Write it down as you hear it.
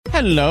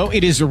Hello,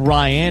 it is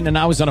Ryan, and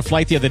I was on a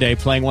flight the other day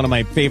playing one of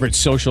my favorite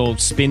social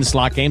spin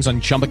slot games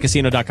on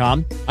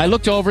ChumbaCasino.com. I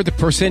looked over at the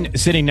person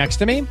sitting next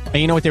to me, and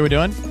you know what they were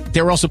doing?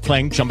 They were also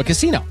playing Chumba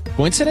Casino.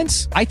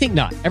 Coincidence? I think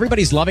not.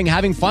 Everybody's loving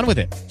having fun with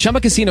it. Chumba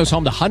Casino is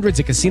home to hundreds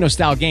of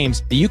casino-style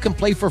games that you can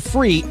play for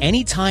free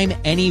anytime,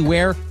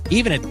 anywhere,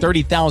 even at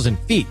 30,000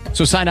 feet.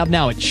 So sign up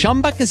now at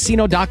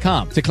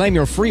ChumbaCasino.com to claim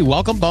your free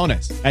welcome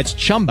bonus. That's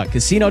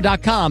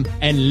ChumbaCasino.com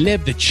and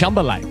live the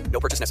Chumba life. No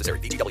purchase necessary.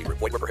 VGW.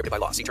 Void were prohibited by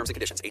law. See terms and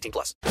conditions. 18+.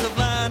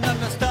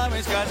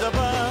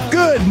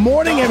 Good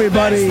morning,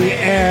 everybody,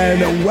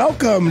 and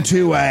welcome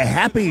to a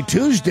happy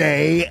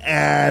Tuesday.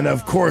 And,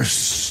 of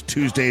course,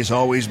 Tuesday's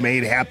always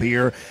made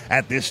happier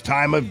at this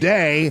time of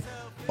day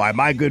by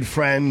my good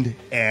friend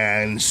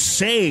and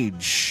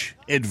sage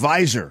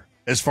advisor,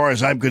 as far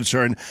as I'm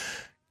concerned.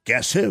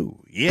 Guess who?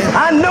 Yeah.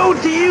 I know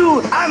to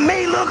you I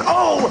may look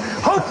old.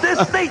 Hope this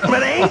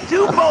statement ain't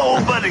too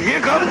bold, but here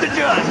comes the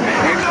judge.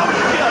 Here comes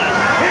the judge.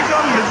 Here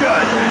comes the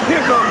judge. Here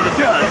comes the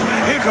judge.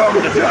 Here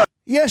comes the judge.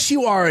 Yes,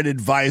 you are an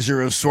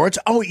advisor of sorts.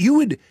 Oh, you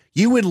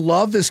would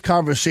love this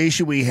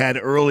conversation we had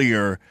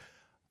earlier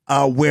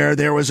where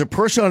there was a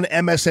person on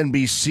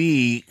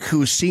MSNBC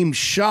who seemed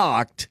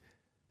shocked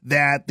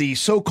that the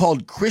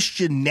so-called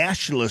Christian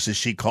nationalists, as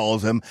she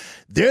calls them,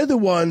 they're the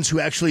ones who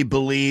actually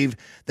believe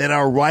that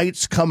our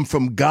rights come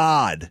from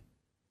God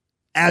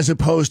as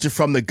opposed to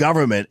from the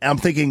government. And I'm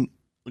thinking,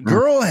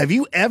 girl, have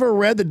you ever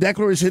read the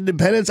Declaration of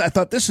Independence? I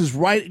thought this is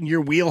right in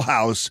your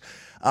wheelhouse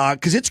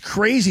because it's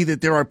crazy that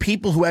there are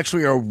people who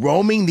actually are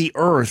roaming the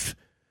earth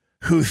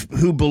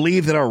who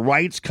believe that our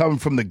rights come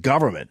from the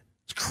government.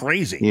 It's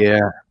crazy.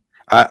 Yeah.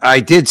 I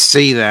did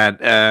see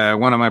that.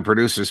 One of my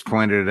producers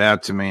pointed it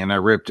out to me, and I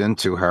ripped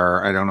into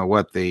her. I don't know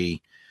what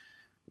the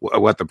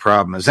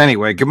problem is.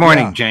 Anyway, good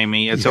morning,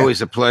 Jamie. It's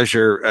always a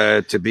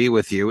pleasure to be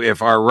with you.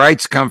 If our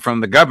rights come from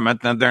the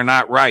government, then they're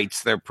not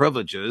rights; they're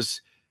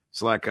privileges.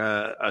 It's like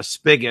a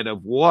spigot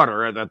of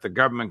water that the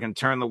government can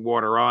turn the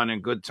water on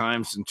in good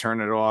times and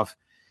turn it off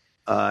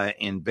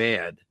in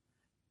bad.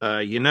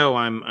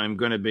 I'm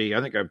going to be. I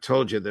think I've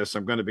told you this.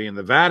 I'm going to be in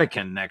the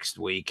Vatican next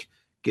week,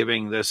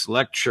 giving this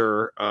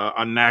lecture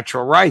on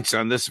natural rights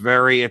on this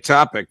very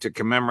topic to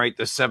commemorate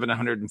the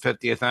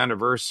 750th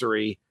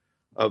anniversary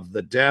of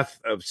the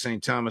death of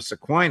St. Thomas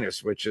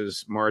Aquinas, which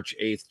is March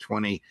 8th,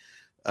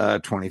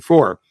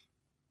 2024.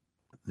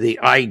 The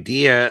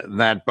idea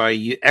that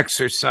by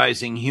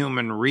exercising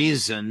human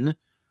reason,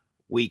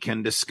 we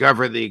can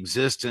discover the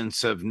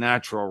existence of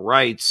natural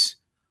rights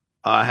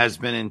has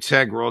been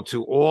integral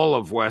to all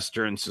of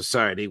Western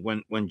society.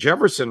 When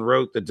Jefferson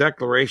wrote the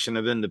Declaration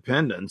of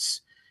Independence,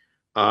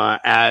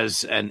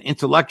 as an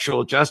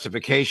intellectual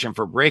justification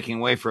for breaking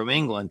away from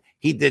England,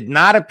 he did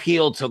not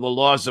appeal to the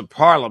laws of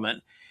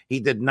Parliament. He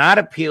did not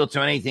appeal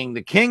to anything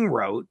the king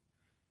wrote.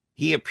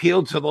 He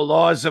appealed to the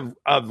laws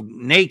of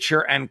nature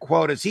and,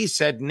 quote, as he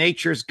said,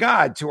 nature's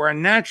God, to our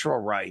natural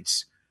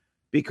rights,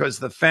 because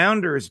the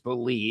founders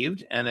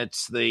believed, and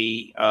it's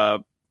the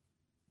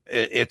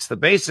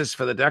basis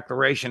for the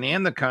Declaration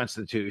and the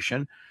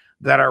Constitution,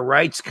 that our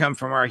rights come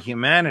from our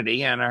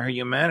humanity, and our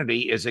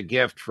humanity is a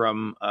gift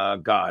from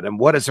God. And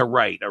what is a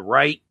right? A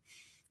right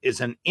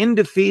is an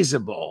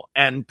indefeasible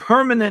and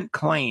permanent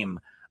claim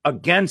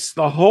against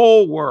the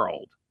whole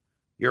world.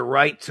 Your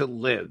right to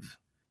live,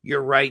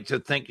 your right to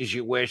think as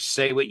you wish,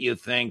 say what you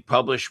think,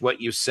 publish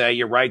what you say,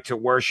 your right to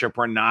worship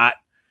or not,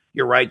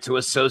 your right to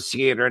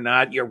associate or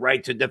not, your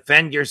right to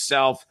defend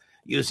yourself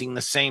using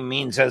the same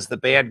means as the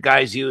bad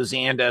guys use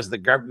and as the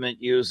government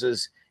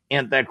uses.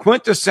 And that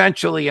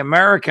quintessentially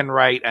American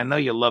right, I know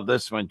you love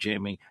this one,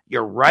 Jimmy,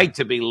 your right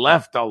to be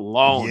left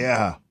alone.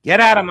 Yeah. Get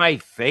out of my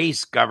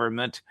face,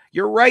 government.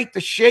 Your right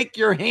to shake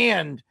your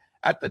hand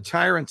at the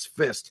tyrant's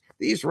fist.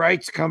 These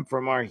rights come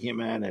from our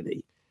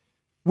humanity.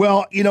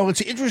 Well,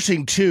 it's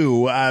interesting,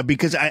 too,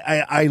 because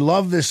I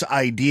love this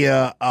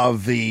idea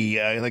of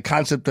the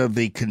concept of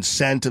the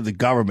consent of the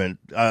government,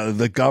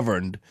 the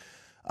governed.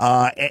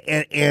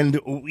 And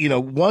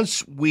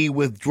once we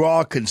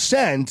withdraw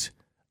consent,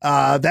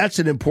 that's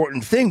an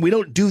important thing. We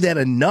don't do that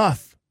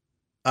enough,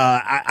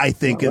 I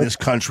think, in this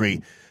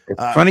country.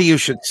 It's funny you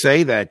should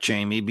say that,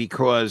 Jamie,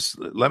 because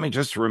let me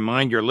just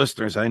remind your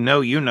listeners, I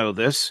know you know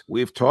this.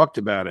 We've talked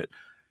about it.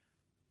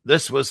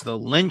 This was the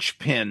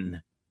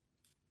linchpin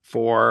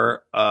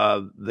for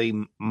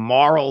the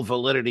moral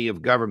validity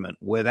of government.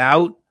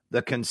 Without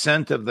the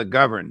consent of the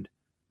governed,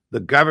 the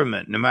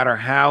government, no matter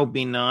how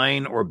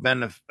benign or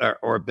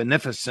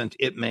beneficent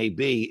it may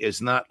be,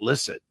 is not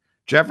licit.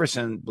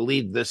 Jefferson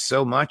believed this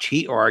so much,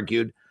 he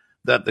argued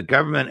that the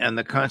government and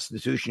the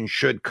Constitution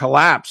should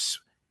collapse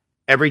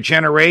every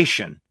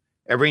generation,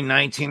 every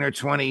 19 or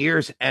 20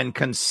 years, and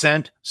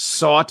consent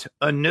sought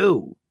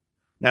anew.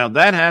 Now,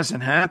 that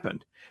hasn't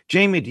happened.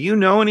 Jamie, do you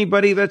know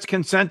anybody that's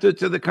consented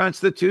to the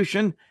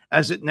Constitution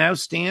as it now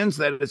stands,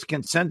 that it's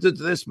consented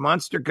to this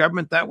monster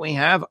government that we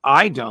have?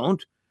 I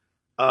don't.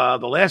 The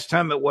last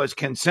time it was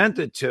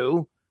consented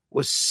to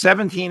was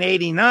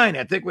 1789.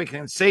 I think we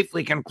can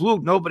safely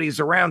conclude nobody's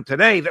around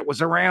today that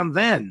was around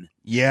then.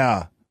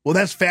 Yeah. Well,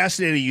 that's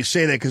fascinating you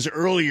say that, because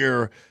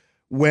earlier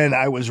when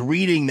I was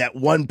reading that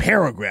one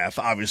paragraph.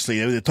 Obviously,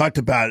 they talked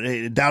about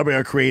endowed by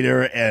our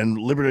Creator and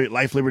liberty,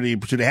 life, liberty,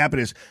 pursuit of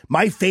happiness.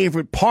 My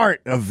favorite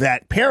part of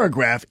that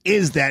paragraph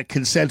is that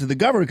consent of the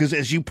governor, because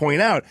as you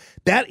point out,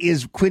 that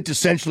is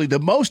quintessentially the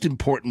most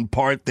important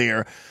part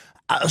there.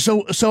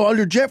 So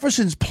under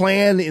Jefferson's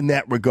plan in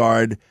that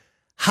regard,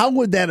 how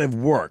would that have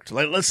worked?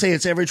 Let's say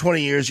it's every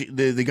 20 years,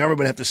 the government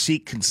would have to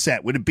seek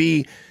consent. Would it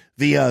be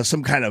via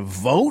some kind of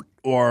vote,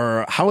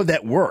 or how would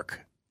that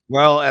work?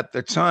 Well, at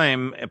the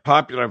time,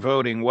 popular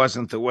voting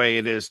wasn't the way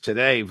it is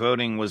today.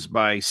 Voting was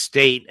by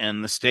state,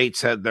 and the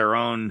states had their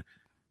own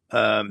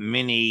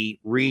mini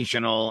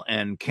regional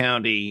and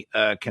county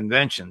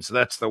conventions.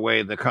 That's the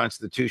way the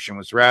Constitution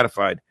was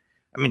ratified.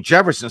 I mean,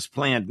 Jefferson's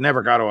plan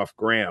never got off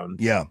ground.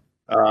 Yeah.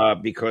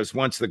 Because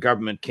once the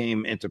government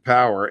came into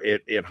power,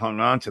 it hung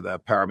on to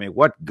that power. I mean,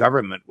 what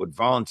government would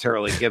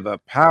voluntarily give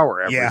up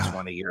power every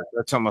 20 years?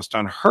 That's almost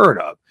unheard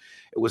of.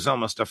 It was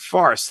almost a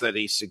farce that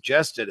he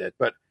suggested it.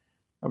 But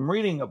I'm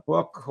reading a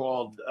book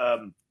called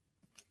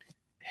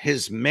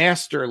His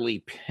Masterly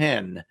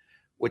Pen,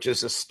 which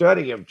is a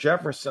study of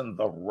Jefferson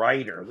the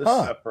writer. This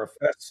is a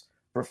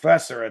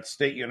professor at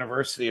State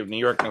University of New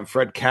York named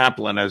Fred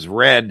Kaplan has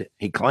read,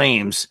 he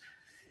claims,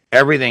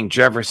 everything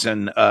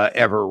Jefferson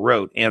ever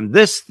wrote. And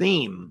this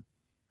theme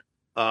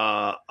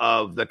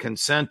of the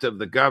consent of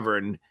the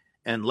governed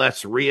and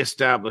let's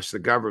reestablish the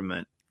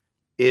government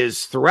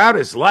is throughout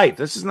his life.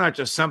 This is not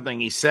just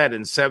something he said in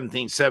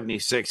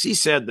 1776. He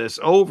said this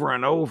over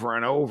and over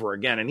and over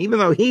again. And even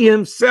though he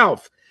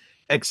himself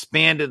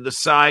expanded the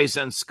size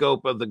and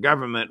scope of the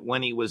government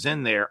when he was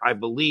in there, I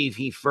believe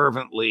he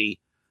fervently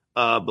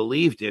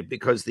believed it,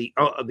 because the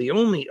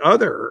only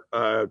other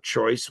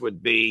choice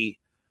would be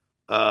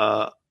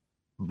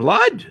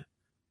blood.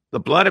 The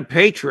blood of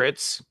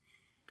patriots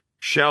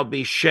shall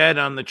be shed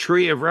on the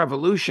tree of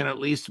revolution at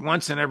least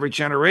once in every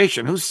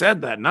generation. Who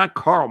said that? Not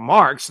Karl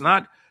Marx,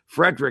 not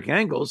Frederick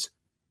Engels,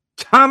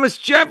 Thomas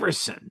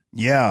Jefferson.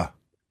 Yeah.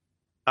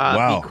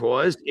 Wow.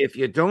 Because if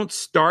you don't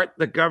start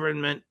the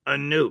government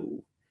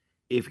anew,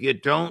 if you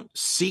don't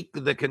seek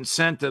the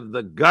consent of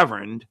the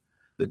governed,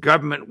 the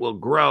government will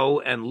grow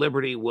and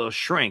liberty will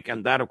shrink.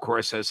 And that, of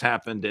course, has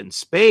happened in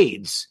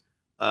spades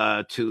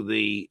to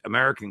the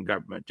American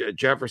government.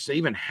 Jefferson,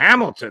 even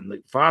Hamilton,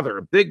 the father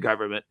of big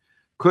government,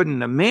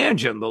 couldn't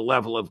imagine the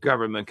level of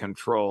government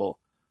control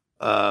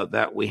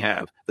that we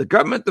have. The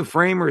government the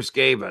framers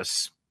gave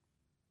us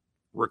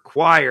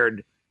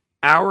required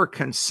our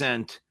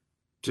consent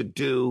to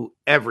do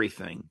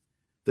everything.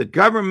 The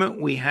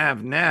government we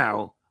have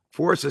now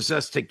forces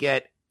us to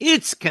get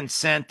its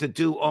consent to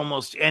do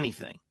almost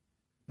anything.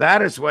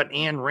 That is what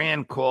Ayn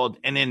Rand called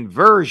an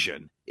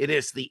inversion. It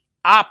is the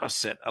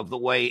opposite of the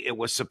way it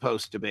was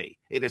supposed to be.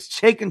 It has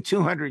taken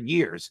 200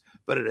 years,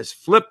 but it has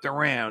flipped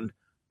around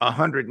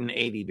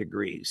 180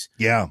 degrees.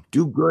 Yeah.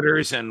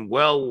 Do-gooders and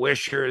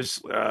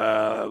well-wishers,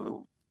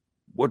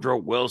 Woodrow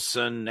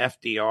Wilson,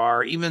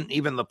 FDR,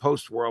 even the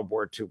post-World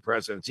War II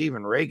presidents,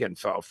 even Reagan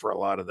fell for a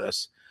lot of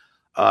this,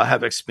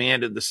 have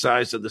expanded the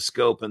size of the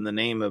scope in the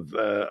name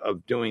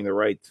of doing the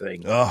right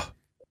thing.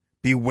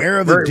 Beware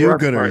of the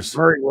do-gooders.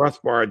 Murray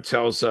Rothbard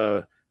tells,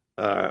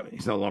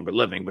 he's no longer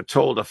living, but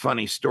told a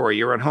funny story.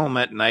 You're at home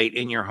at night,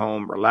 in your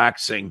home,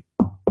 relaxing.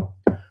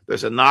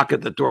 There's a knock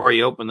at the door.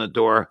 You open the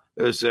door.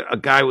 There's the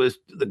guy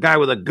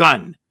with a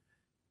gun.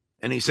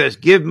 And he says,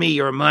 "Give me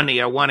your money.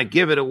 I want to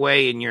give it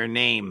away in your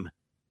name."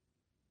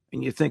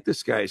 And you think,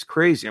 this guy is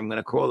crazy. I'm going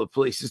to call the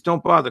police. He says,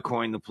 "Don't bother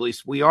calling the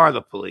police. We are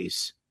the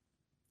police."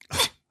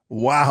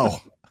 Wow.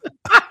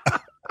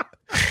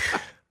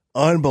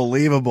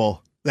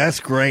 Unbelievable. That's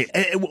great.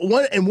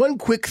 And one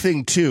quick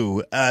thing,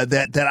 too,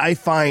 that I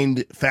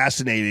find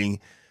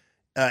fascinating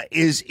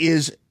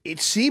is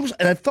it seems,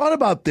 and I've thought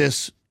about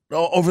this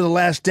over the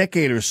last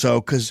decade or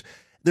so, because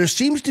there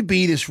seems to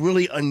be this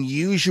really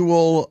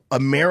unusual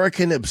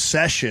American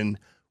obsession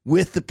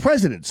with the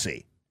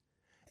presidency.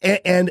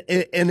 And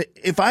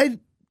if I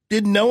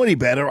didn't know any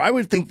better, I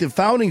would think the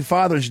founding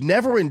fathers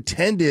never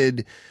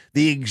intended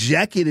the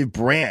executive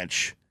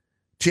branch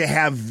to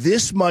have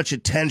this much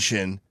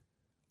attention,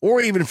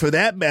 or even for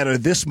that matter,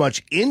 this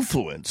much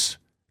influence,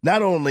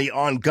 not only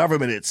on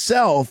government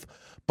itself,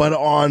 but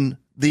on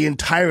the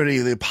entirety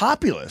of the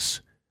populace.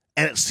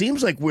 And it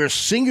seems like we're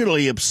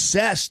singularly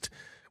obsessed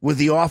with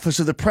the office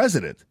of the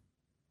president.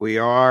 We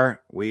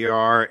are.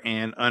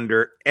 And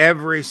under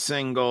every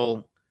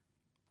single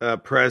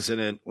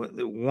president,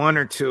 one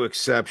or two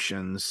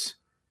exceptions,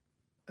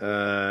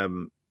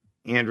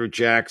 Andrew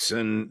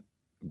Jackson,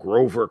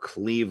 Grover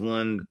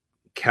Cleveland,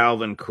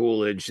 Calvin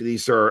Coolidge,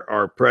 these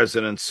are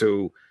presidents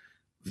who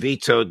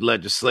vetoed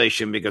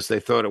legislation because they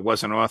thought it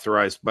wasn't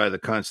authorized by the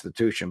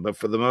Constitution. But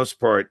for the most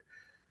part,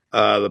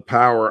 the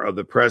power of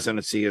the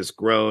presidency has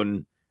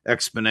grown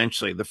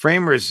exponentially. The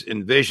framers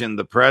envisioned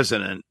the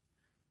president,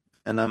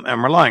 and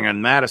I'm relying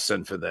on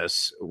Madison for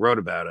this, who wrote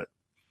about it,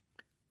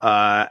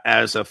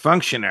 as a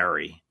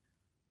functionary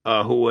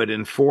who would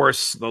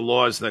enforce the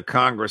laws that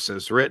Congress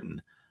has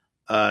written.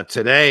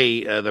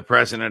 Today, the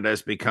president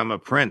has become a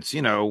prince.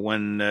 You know,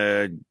 when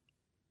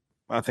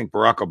I think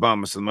Barack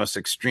Obama is the most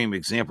extreme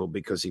example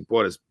because he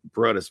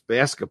brought his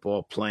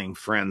basketball playing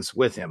friends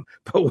with him.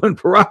 But when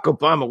Barack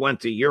Obama went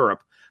to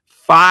Europe,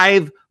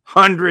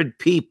 500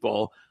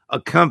 people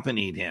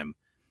accompanied him,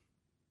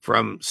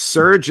 from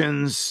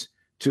surgeons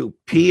to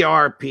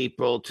PR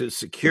people to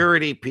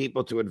security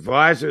people to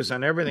advisors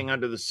and everything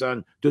under the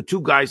sun, to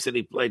two guys that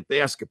he played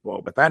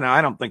basketball with.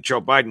 I don't think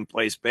Joe Biden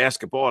plays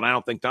basketball, and I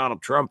don't think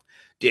Donald Trump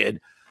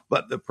did.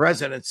 But the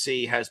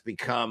presidency has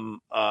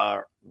become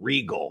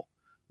regal.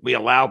 We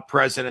allow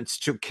presidents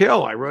to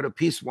kill. I wrote a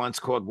piece once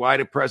called "Why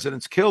Do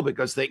Presidents Kill?"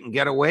 Because they can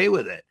get away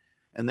with it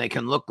and they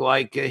can look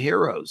like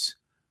heroes.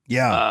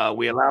 Yeah.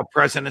 We allow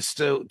presidents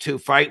to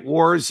fight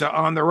wars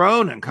on their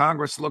own, and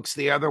Congress looks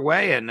the other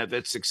way. And if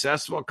it's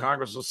successful,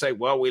 Congress will say,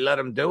 well, we let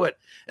them do it.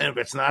 And if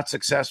it's not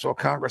successful,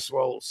 Congress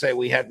will say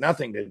we had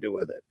nothing to do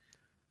with it.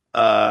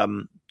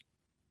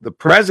 The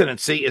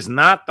presidency is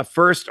not the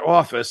first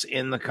office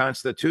in the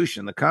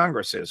Constitution. The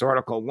Congress is.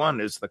 Article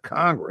 1 is the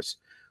Congress.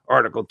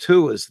 Article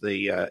 2 is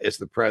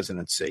the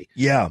presidency.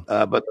 Yeah.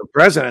 But the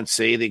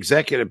presidency, the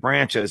executive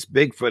branch, has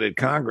big-footed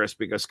Congress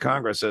because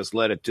Congress has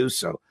let it do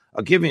so.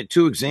 I'll give you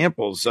two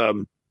examples.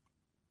 The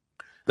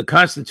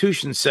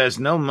Constitution says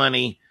no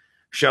money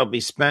shall be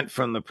spent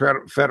from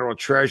the federal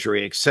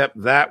treasury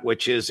except that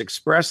which is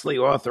expressly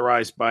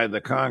authorized by the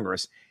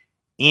Congress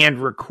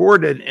and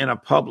recorded in a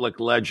public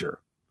ledger.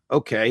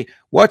 Okay,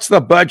 what's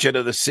the budget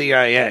of the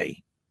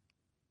CIA?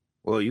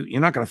 Well, you're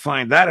not going to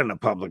find that in a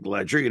public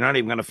ledger. You're not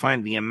even going to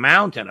find the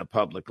amount in a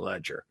public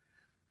ledger.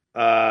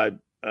 Tony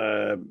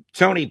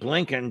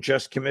Blinken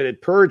just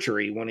committed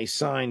perjury when he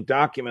signed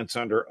documents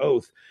under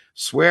oath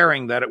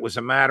swearing that it was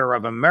a matter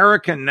of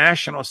American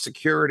national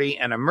security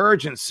and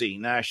emergency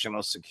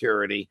national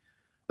security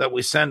that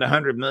we send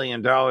 $100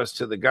 million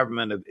to the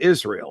government of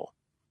Israel.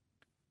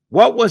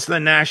 What was the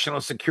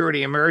national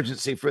security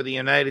emergency for the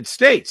United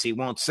States? He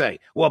won't say.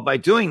 Well, by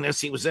doing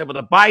this, he was able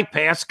to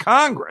bypass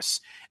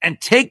Congress and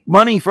take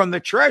money from the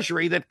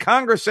Treasury that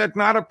Congress had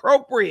not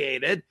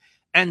appropriated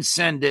and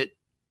send it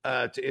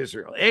to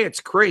Israel. A, it's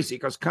crazy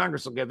because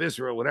Congress will give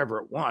Israel whatever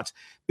it wants.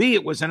 B,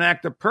 it was an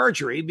act of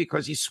perjury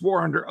because he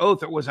swore under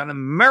oath it was an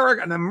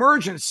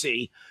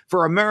emergency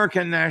for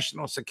American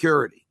national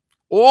security.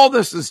 All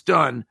this is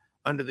done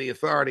under the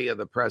authority of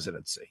the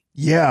presidency.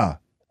 Yeah,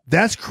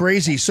 that's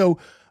crazy. So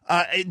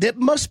that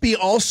must be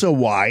also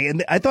why,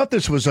 and I thought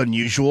this was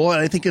unusual,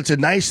 and I think it's a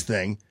nice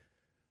thing,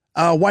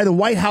 why the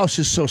White House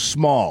is so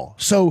small.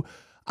 So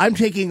I'm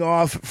taking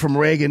off from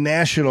Reagan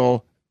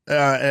National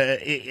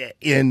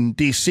in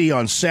D.C.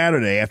 on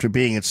Saturday after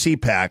being at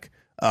CPAC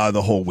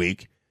the whole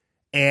week,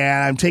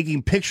 and I'm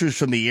taking pictures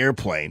from the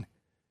airplane,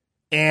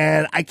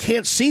 and I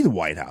can't see the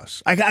White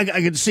House. I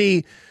can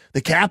see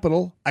the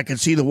Capitol, I can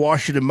see the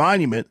Washington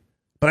Monument,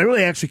 but I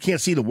really actually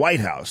can't see the White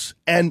House.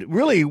 And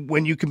really,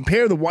 when you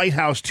compare the White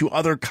House to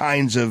other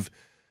kinds of,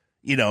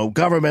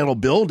 governmental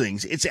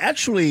buildings, it's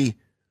actually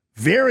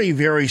very,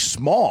 very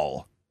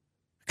small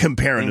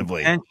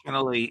comparatively.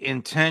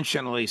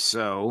 Intentionally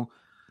so,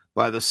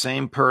 by the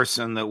same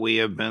person that we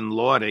have been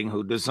lauding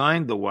who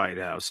designed the White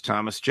House,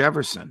 Thomas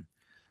Jefferson.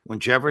 When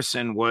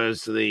Jefferson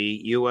was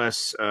the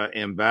U.S.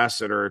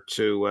 ambassador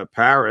to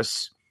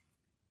Paris,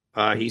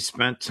 he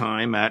spent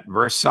time at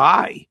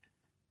Versailles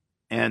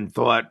and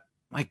thought,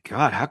 my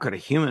God, how could a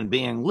human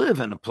being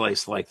live in a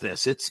place like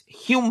this? It's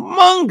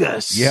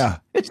humongous. Yeah.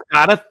 It's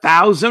got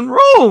 1,000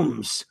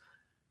 rooms,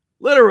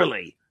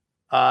 literally.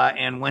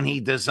 And when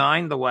he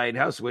designed the White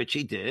House, which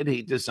he did,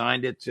 he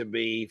designed it to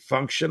be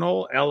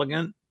functional,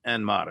 elegant,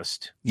 and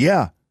modest.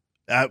 Yeah.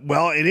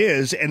 Well, it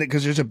is. And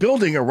because there's a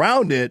building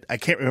around it, I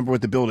can't remember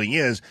what the building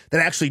is,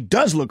 that actually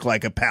does look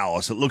like a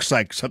palace. It looks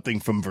like something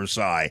from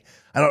Versailles.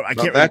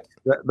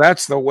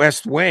 That's the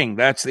West Wing.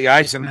 That's the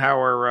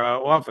Eisenhower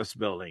office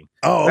building.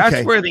 Oh, okay.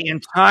 That's where the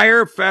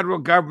entire federal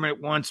government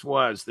once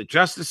was. The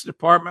Justice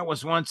Department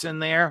was once in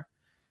there.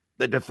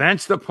 The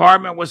Defense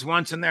Department was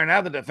once in there. Now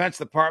the Defense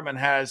Department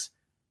has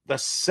the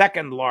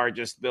second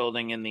largest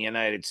building in the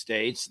United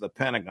States, the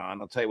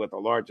Pentagon. I'll tell you what the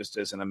largest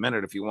is in a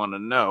minute if you want to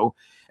know.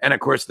 And, of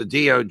course, the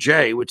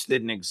DOJ, which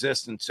didn't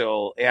exist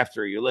until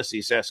after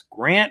Ulysses S.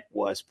 Grant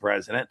was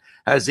president,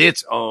 has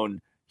its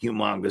own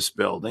humongous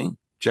building.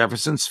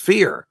 Jefferson's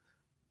fear.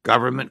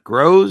 Government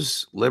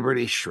grows,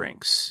 liberty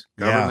shrinks.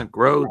 Government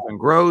grows and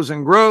grows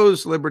and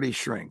grows, liberty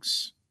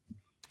shrinks.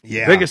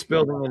 Yeah. The biggest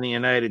building in the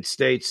United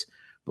States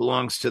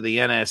belongs to the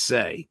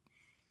NSA.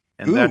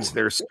 And that's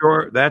their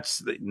store. That's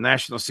the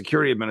National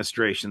Security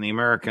Administration, the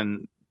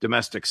American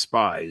domestic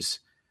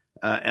spies.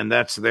 And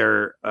that's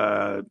their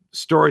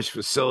storage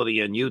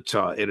facility in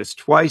Utah. It is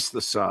twice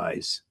the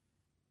size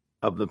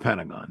of the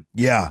Pentagon.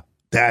 Yeah,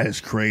 that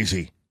is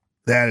crazy.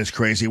 That is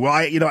crazy. Well,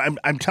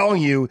 I'm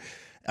telling you,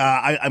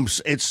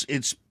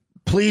 it's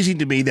pleasing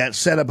to me, that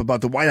setup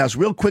about the White House.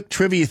 Real quick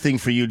trivia thing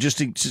for you,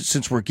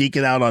 since we're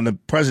geeking out on the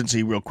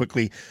presidency real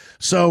quickly.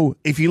 So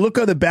if you look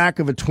on the back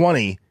of a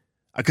 20,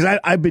 because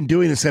I've been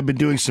doing this, I've been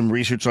doing some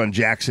research on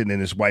Jackson and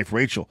his wife,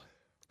 Rachel.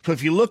 So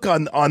if you look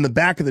on the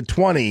back of the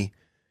 20,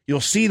 you'll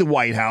see the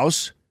White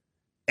House,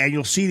 and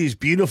you'll see these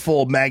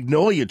beautiful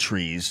magnolia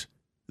trees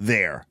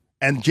there,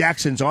 and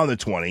Jackson's on the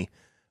 20.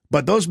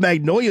 But those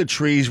magnolia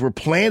trees were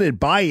planted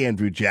by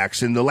Andrew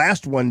Jackson. The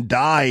last one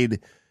died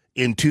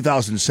in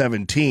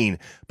 2017,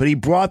 but he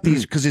brought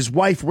these because his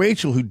wife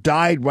Rachel, who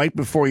died right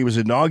before he was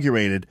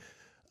inaugurated,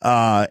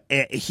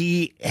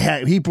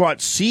 he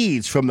brought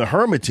seeds from the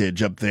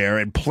Hermitage up there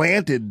and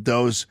planted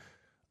those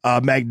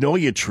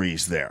magnolia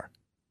trees there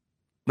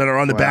that are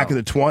on the back of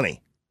the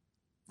 20.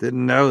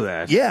 Didn't know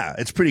that. Yeah,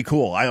 it's pretty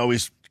cool. I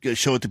always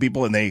show it to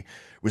people and they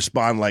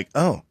respond like,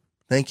 "Oh,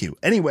 thank you."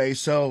 Anyway,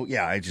 so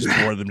yeah, I just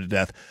bore them to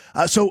death.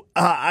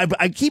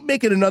 I keep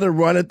making another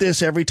run at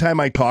this every time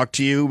I talk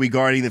to you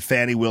regarding the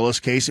Fannie Willis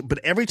case. But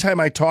every time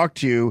I talk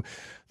to you,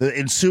 the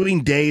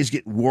ensuing days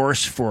get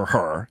worse for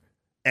her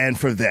and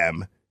for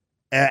them.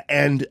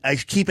 And I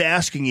keep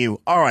asking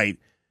you, all right,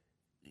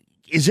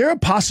 is there a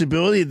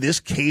possibility this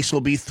case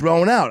will be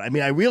thrown out? I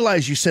mean, I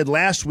realize you said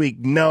last week,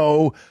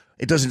 no,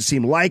 it doesn't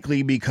seem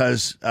likely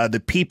because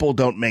the people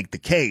don't make the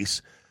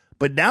case.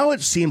 But now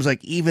it seems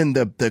like even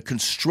the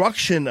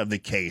construction of the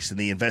case and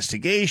the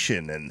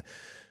investigation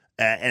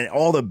and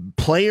all the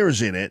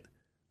players in it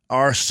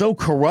are so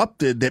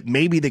corrupted that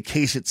maybe the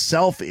case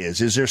itself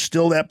is. Is there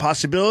still that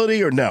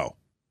possibility or no?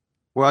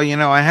 Well,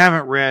 I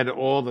haven't read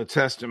all the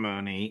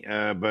testimony,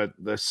 but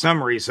the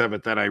summaries of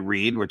it that I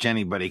read, which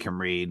anybody can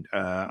read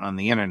on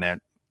the internet,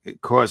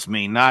 it caused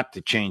me not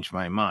to change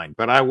my mind.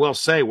 But I will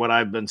say what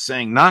I've been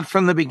saying, not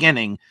from the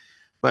beginning,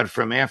 but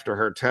from after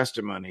her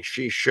testimony.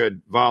 She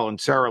should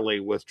voluntarily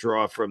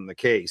withdraw from the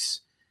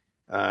case.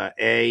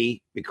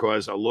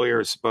 Because a lawyer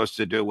is supposed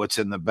to do what's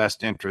in the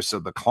best interest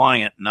of the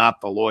client, not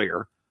the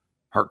lawyer.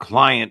 Her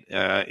client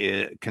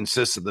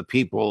consists of the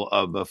people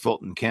of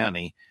Fulton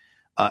County.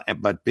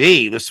 But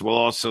B, this will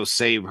also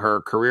save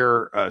her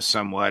career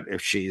somewhat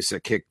if she's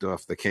kicked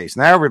off the case.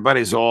 Now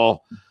everybody's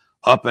all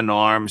up in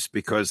arms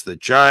because the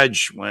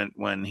judge,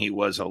 when he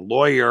was a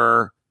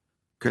lawyer,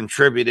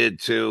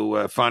 contributed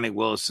to Fannie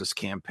Willis's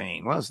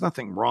campaign. Well, there's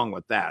nothing wrong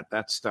with that.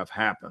 That stuff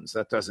happens.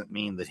 That doesn't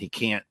mean that he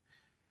can't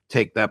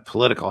take that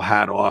political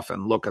hat off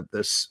and look at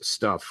this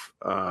stuff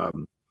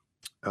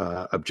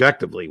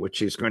objectively, which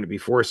he's going to be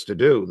forced to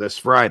do this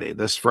Friday.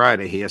 This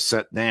Friday, he has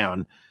set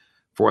down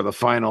for the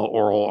final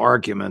oral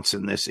arguments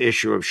in this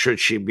issue of should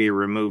she be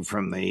removed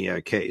from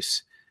the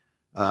case.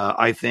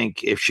 I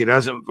think if she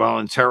doesn't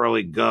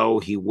voluntarily go,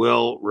 he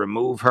will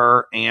remove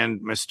her and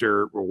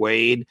Mr.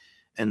 Wade,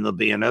 and there'll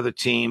be another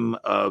team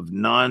of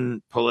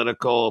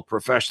non-political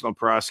professional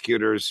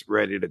prosecutors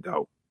ready to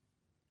go.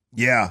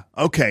 Yeah,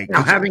 okay.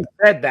 Now, having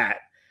said that,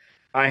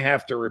 I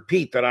have to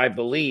repeat that I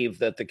believe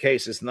that the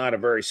case is not a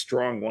very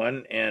strong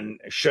one and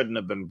shouldn't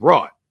have been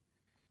brought.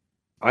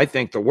 I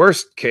think the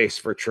worst case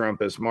for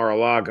Trump is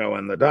Mar-a-Lago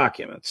and the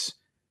documents.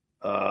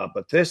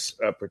 But this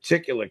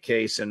particular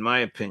case, in my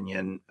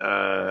opinion,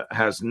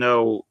 has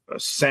no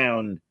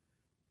sound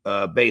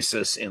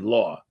basis in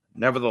law.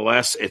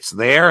 Nevertheless, it's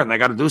there, and they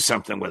got to do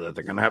something with it.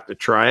 They're going to have to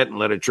try it and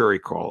let a jury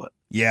call it.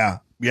 Yeah,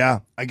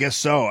 I guess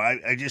so.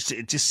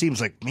 It just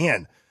seems like,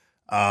 man,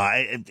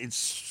 but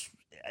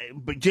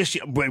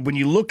when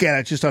you look at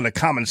it just on a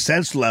common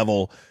sense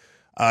level,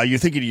 you're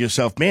thinking to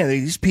yourself, man,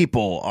 these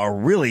people are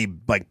really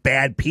like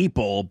bad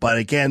people. But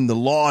again, the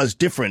law is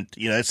different.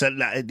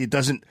 It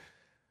doesn't.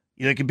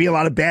 There can be a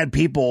lot of bad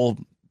people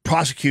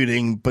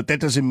prosecuting, but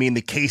that doesn't mean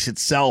the case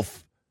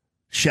itself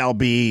shall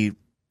be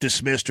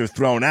dismissed or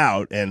thrown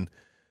out. And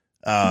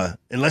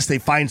unless they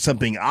find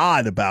something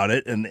odd about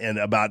it and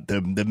about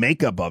the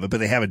makeup of it, but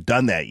they haven't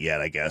done that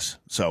yet, I guess.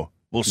 So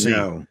we'll see.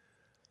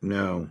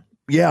 No.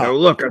 Yeah. Now,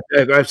 look,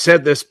 I've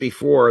said this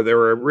before. There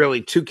are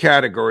really two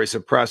categories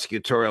of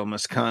prosecutorial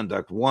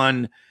misconduct.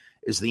 One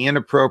is the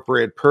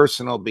inappropriate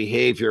personal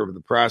behavior of the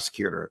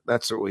prosecutor.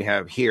 That's what we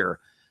have here.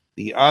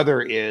 The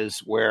other is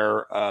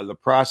where the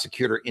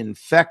prosecutor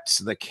infects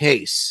the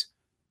case,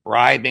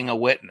 bribing a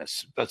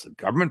witness. Does the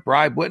government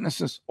bribe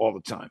witnesses? All the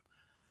time.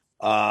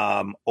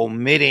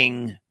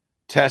 Omitting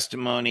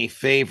testimony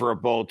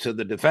favorable to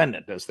the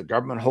defendant. Does the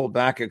government hold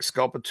back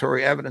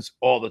exculpatory evidence?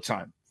 All the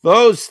time.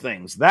 Those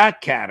things,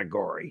 that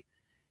category,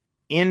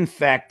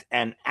 infect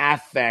and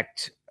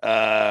affect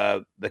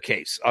the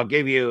case. I'll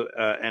give you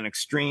an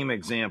extreme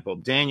example.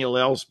 Daniel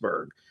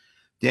Ellsberg.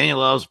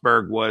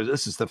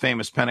 This is the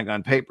famous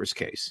Pentagon Papers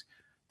case.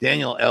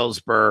 Daniel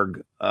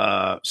Ellsberg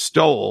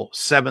stole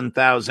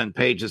 7,000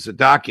 pages of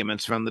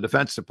documents from the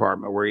Defense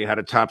Department where he had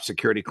a top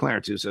security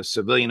clearance. He was a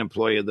civilian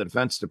employee of the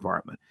Defense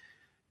Department.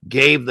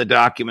 Gave the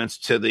documents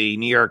to the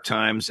New York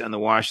Times and the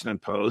Washington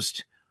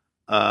Post.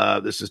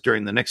 This is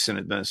during the Nixon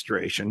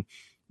administration.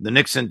 The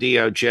Nixon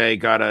DOJ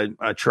got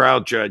a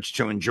trial judge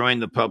to enjoin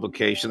the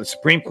publication. The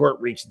Supreme Court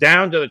reached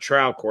down to the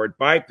trial court,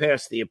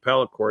 bypassed the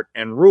appellate court,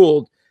 and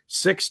ruled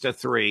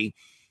 6-3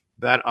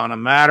 that on a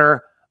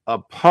matter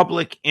of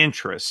public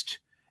interest,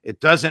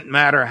 it doesn't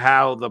matter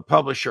how the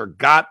publisher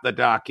got the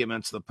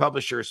documents. The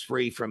publisher is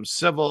free from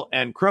civil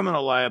and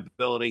criminal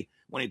liability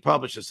when he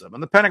publishes them.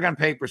 And the Pentagon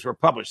Papers were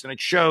published, and it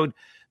showed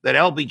that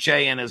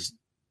LBJ and his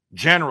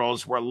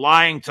generals were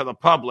lying to the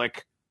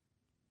public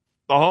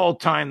the whole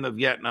time the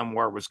Vietnam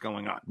War was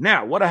going on.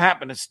 Now, what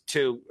happened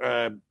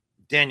to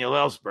Daniel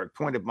Ellsberg,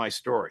 point of my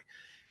story.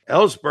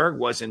 Ellsberg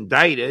was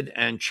indicted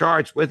and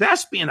charged with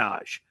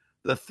espionage,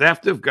 the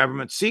theft of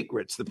government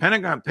secrets. The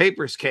Pentagon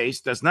Papers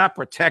case does not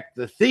protect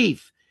the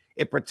thief.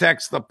 It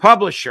protects the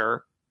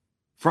publisher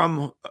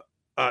from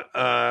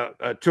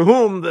to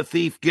whom the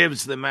thief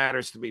gives the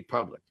matters to be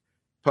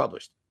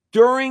published.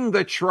 During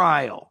the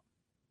trial,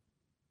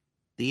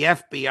 the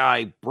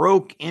FBI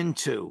broke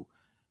into,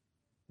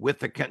 with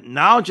the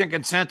knowledge and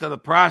consent of the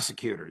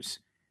prosecutors,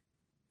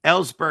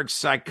 Ellsberg's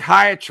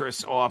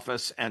psychiatrist's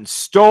office and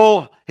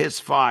stole his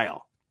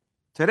file.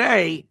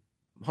 Today,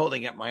 I'm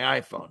holding up my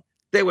iPhone.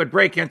 They would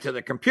break into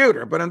the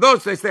computer, but in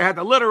those days, they had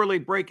to literally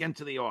break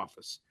into the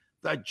office.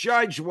 The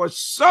judge was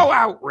so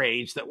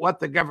outraged at what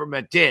the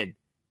government did,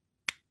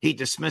 he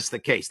dismissed the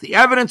case. The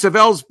evidence of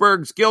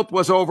Ellsberg's guilt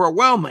was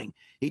overwhelming.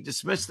 He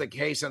dismissed the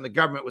case, and the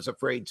government was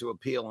afraid to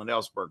appeal, and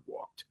Ellsberg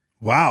walked.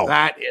 Wow.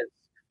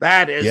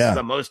 That is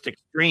the most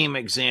extreme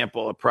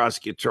example of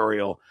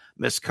prosecutorial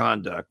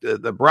misconduct.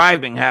 The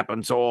bribing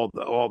happens all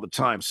the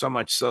time, so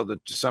much so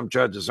that some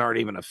judges aren't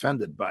even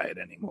offended by it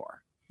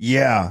anymore.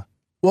 Yeah.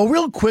 Well,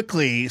 real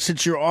quickly,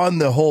 since you're on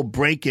the whole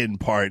break-in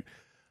part,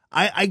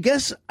 I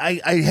guess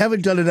I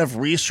haven't done enough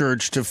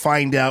research to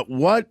find out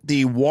what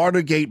the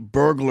Watergate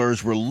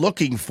burglars were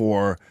looking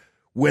for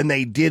when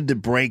they did the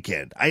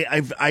break-in.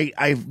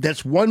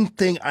 That's one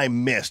thing I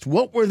missed.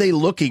 What were they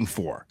looking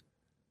for?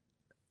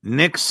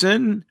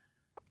 Nixon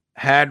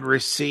had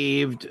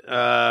received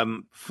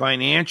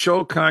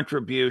financial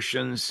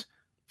contributions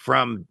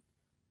from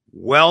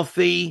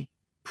wealthy,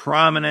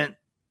 prominent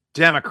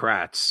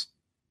Democrats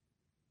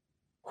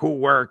who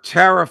were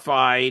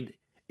terrified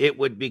it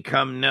would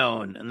become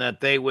known and that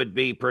they would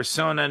be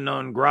persona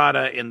non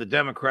grata in the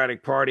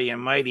Democratic Party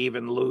and might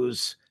even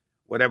lose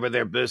whatever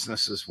their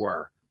businesses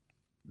were.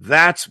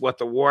 That's what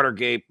the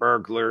Watergate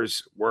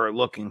burglars were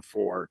looking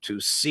for,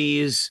 to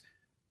seize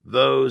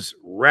those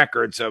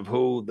records of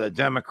who the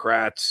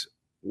Democrats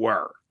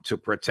were, to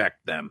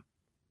protect them.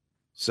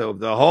 So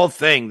the whole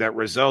thing that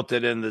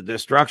resulted in the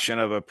destruction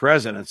of a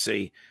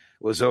presidency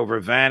was over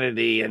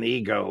vanity and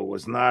ego. It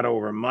was not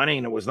over money,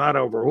 and it was not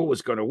over who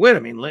was going to win. I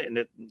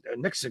mean,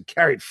 Nixon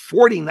carried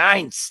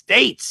 49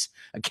 states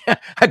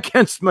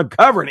against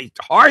McGovern. He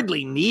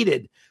hardly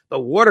needed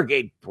the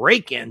Watergate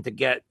break-in to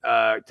get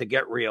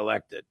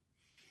reelected.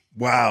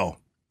 Wow,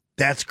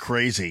 that's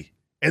crazy.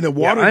 And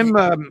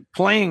I'm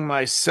playing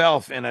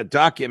myself in a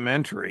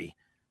documentary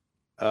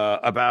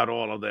about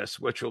all of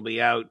this, which will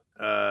be out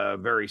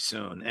very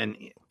soon. And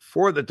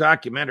for the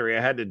documentary,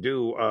 I had to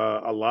do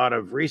a lot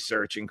of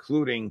research,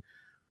 including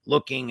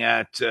looking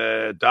at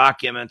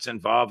documents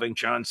involving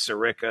John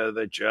Sirica,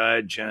 the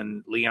judge,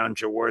 and Leon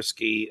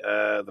Jaworski,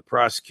 the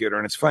prosecutor.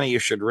 And it's funny you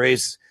should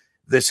raise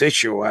this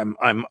issue.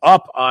 I'm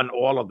up on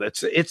all of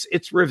it.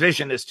 It's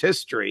revisionist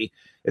history.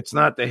 It's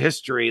not the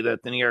history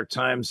that the New York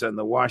Times and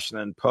the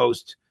Washington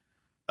Post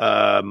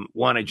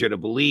wanted you to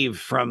believe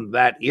from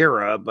that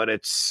era, but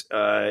it's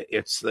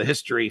the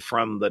history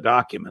from the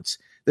documents.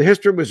 The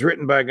history was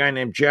written by a guy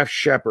named Jeff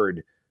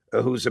Shepard,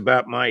 who's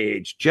about my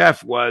age.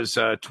 Jeff was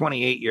a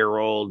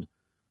 28-year-old,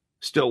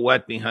 still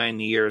wet behind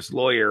the ears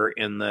lawyer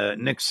in the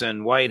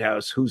Nixon White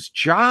House, whose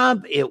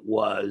job it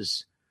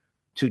was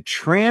to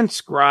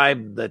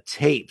transcribe the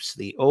tapes,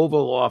 the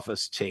Oval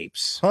Office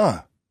tapes.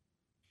 Huh.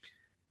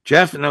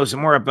 Jeff knows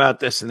more about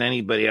this than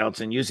anybody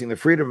else, and using the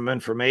Freedom of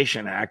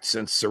Information Act,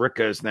 since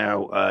Sirica is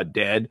now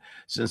dead,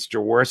 since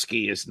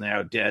Jaworski is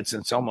now dead,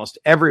 since almost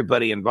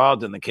everybody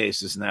involved in the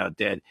case is now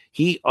dead,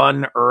 he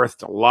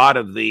unearthed a lot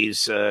of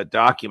these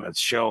documents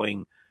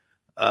showing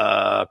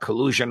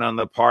collusion on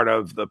the part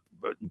of the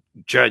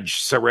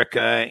Judge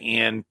Sirica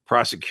and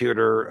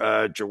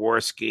prosecutor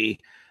Jaworski.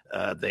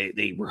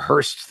 They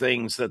rehearsed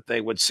things that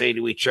they would say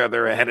to each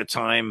other ahead of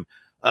time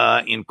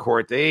in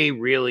court. They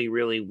really,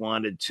 really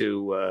wanted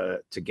to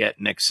get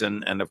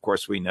Nixon, and of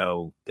course, we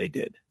know they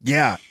did.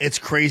 Yeah, it's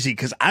crazy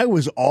because I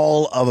was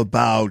all of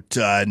about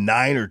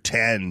 9 or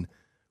 10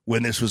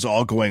 when this was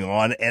all going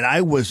on, and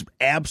I was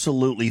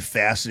absolutely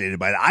fascinated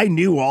by it. I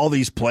knew all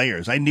these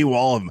players. I knew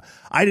all of them.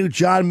 I knew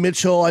John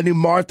Mitchell. I knew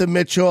Martha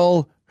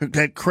Mitchell,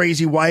 that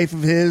crazy wife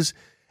of his.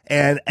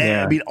 And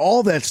I mean,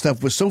 all that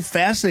stuff was so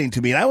fascinating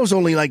to me. And I was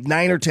only like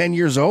 9 or 10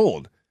 years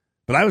old,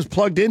 but I was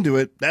plugged into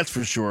it. That's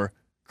for sure.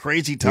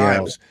 Crazy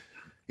times.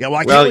 Yeah. Well,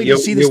 I can't wait to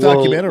see this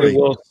documentary.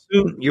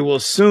 You will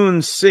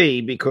soon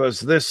see, because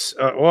this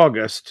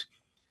August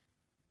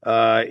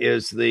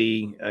is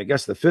the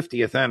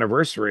 50th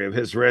anniversary of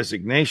his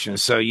resignation.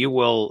 So you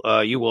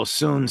will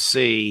soon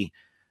see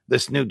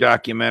this new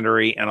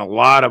documentary and a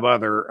lot of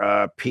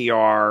other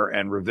PR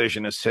and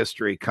revisionist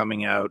history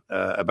coming out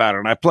about it.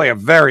 And I play a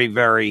very,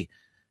 very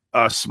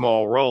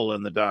small role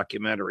in the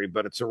documentary,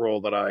 but it's a role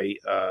that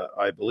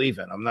I believe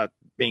in. I'm not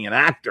being an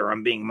actor.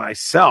 I'm being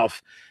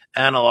myself,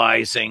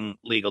 analyzing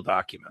legal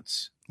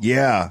documents.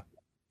 Yeah.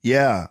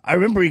 Yeah. I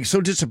remember being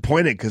so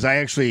disappointed because I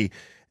actually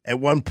at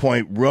one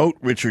point wrote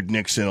Richard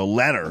Nixon a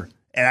letter,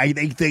 and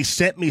they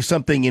sent me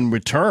something in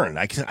return.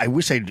 I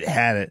wish I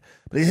had it,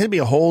 but they sent me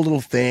a whole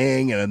little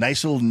thing and a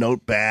nice little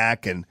note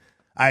back, and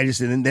I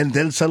just and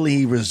then suddenly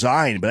he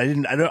resigned, but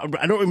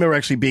I don't remember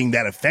actually being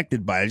that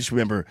affected by it. I just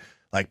remember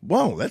like,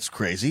 whoa, that's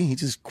crazy. He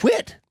just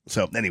quit.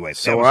 So anyway,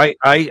 so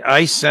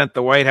I sent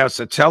the White House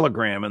a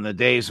telegram in the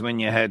days when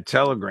you had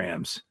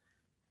telegrams.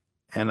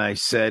 And I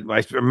said,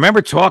 I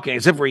remember talking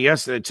as if we're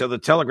yesterday to the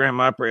telegram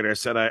operator. I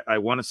said, I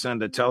want to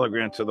send a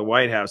telegram to the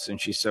White House.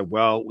 And she said,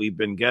 well, we've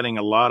been getting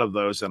a lot of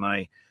those. And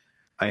I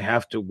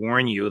have to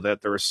warn you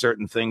that there are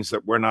certain things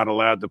that we're not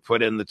allowed to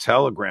put in the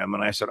telegram.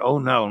 And I said, oh,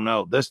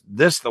 no,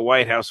 this the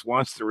White House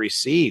wants to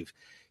receive.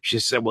 She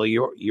said, well,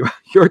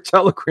 your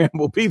telegram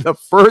will be the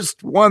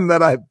first one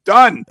that I've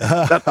done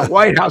that the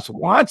White House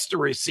wants to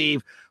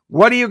receive.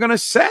 What are you going to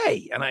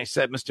say? And I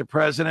said, Mr.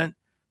 President,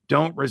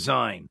 don't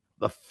resign.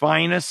 The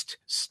finest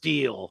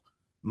steel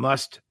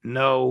must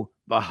know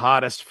the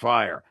hottest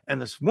fire. And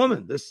this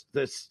woman, this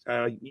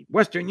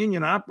Western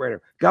Union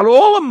operator, got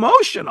all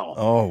emotional.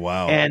 Oh,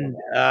 wow. And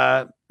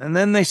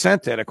then they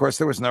sent it. Of course,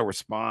 there was no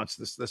response.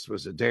 This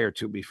was a day or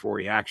two before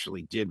he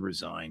actually did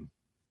resign.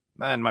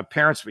 And my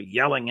parents were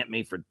yelling at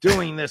me for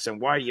doing this, and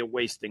why are you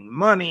wasting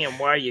money, and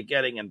why are you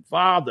getting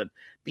involved, and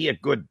be a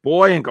good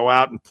boy and go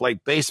out and play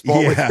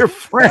baseball with your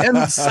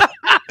friends.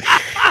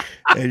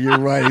 And you're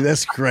right.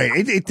 That's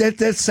great.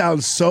 That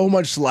sounds so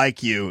much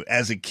like you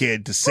as a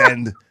kid to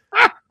send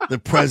the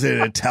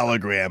president a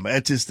telegram.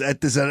 That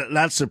does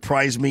not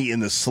surprise me in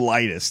the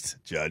slightest,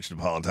 Judge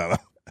Napolitano.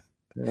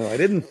 No, I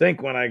didn't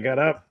think when I got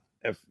up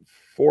at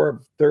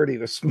 4:30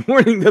 this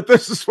morning that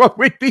this is what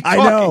we'd be talking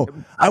I know.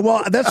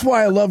 Well, that's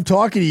why I love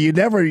talking to you.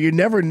 You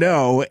never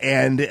know,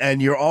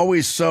 and you're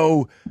always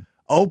so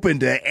open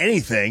to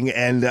anything,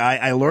 and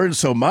I learned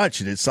so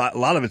much, and it's a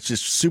lot of it's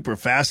just super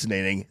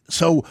fascinating.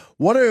 So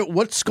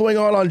what's going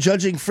on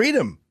Judging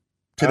Freedom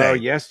today? Oh,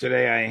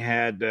 yesterday I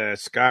had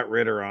Scott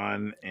Ritter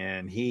on,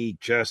 and he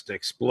just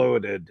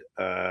exploded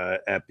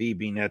at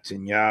Bibi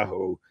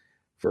Netanyahu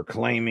for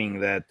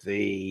claiming that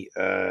the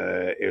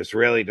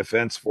Israeli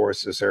Defense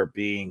Forces are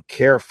being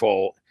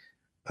careful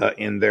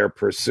in their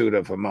pursuit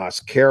of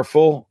Hamas.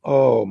 Careful?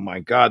 Oh, my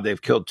God. They've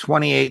killed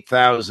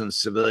 28,000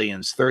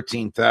 civilians,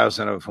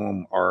 13,000 of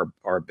whom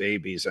are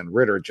babies. And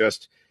Ritter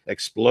just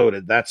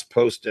exploded. That's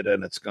posted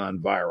and it's gone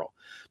viral.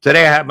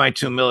 Today I have my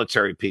two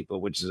military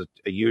people, which is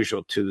a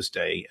usual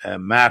Tuesday,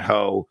 Matt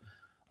Ho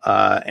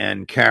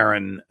and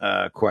Karen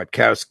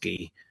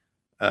Kwiatkowski.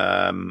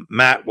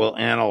 Matt will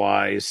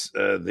analyze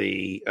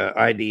the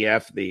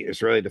IDF, the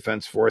Israeli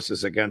Defense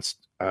Forces,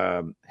 against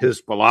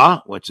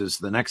Hezbollah, which is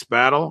the next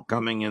battle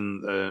coming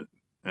in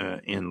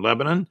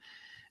Lebanon,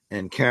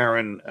 and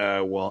Karen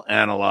will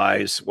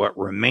analyze what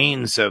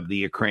remains of the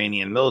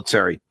Ukrainian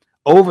military.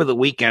 Over the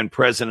weekend,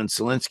 President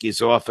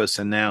Zelensky's office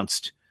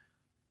announced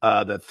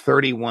that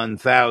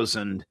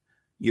 31,000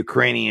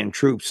 Ukrainian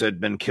troops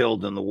had been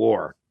killed in the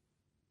war.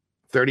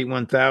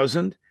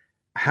 31,000.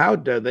 How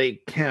does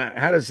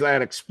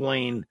that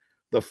explain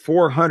the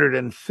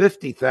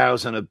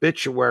 450,000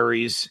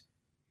 obituaries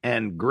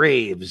and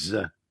graves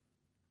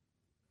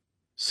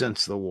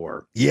since the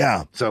war?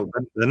 Yeah. So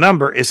the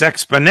number is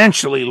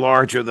exponentially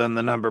larger than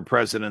the number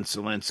President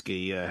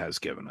Zelensky has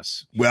given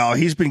us. Well,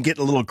 he's been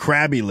getting a little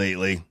crabby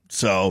lately,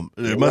 so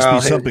there must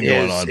be something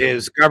going on.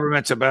 His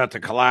government's about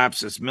to collapse.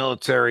 His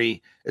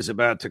military is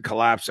about to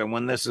collapse. And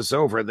when this is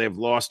over, they've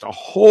lost a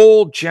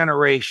whole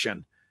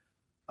generation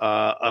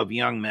of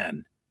young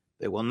men.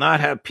 They will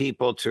not have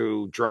people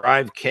to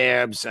drive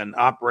cabs and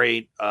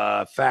operate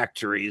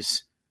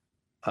factories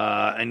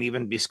and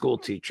even be school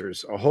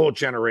teachers. A whole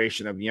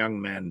generation of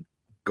young men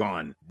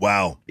gone.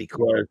 Wow.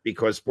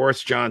 Because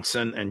Boris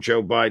Johnson and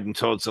Joe Biden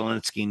told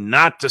Zelensky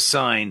not to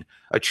sign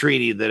a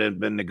treaty that had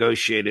been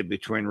negotiated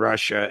between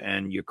Russia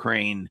and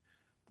Ukraine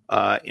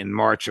in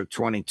March of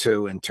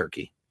 22 in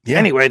Turkey. Yeah.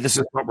 Anyway, this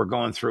is what we're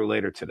going through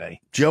later today.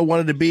 Joe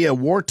wanted to be a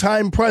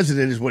wartime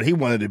president is what he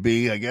wanted to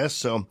be, I guess.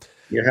 So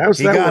how's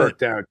that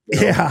worked out?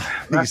 Joe? Yeah,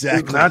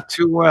 exactly. Not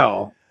too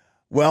well.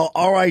 Well,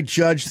 all right,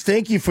 Judge.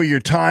 Thank you for your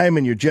time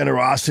and your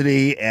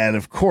generosity and,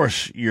 of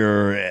course,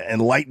 your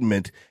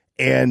enlightenment.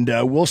 And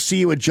we'll see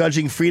you at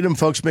Judging Freedom.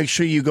 Folks, make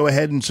sure you go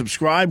ahead and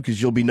subscribe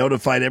because you'll be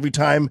notified every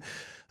time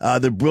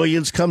the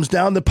brilliance comes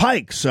down the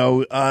pike.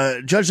 So,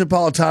 Judge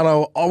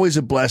Napolitano, always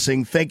a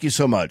blessing. Thank you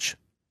so much.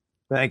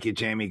 Thank you,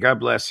 Jamie. God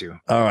bless you.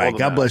 All right.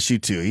 God bless you,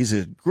 too. He's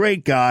a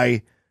great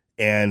guy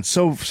and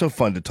so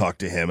fun to talk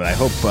to him. And I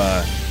hope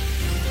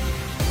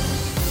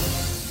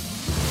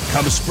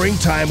come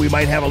springtime, we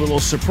might have a little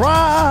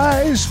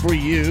surprise for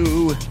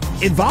you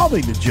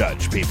involving the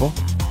judge, people.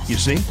 You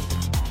see?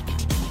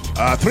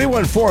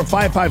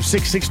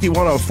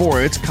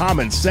 314-556-6104. It's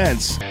common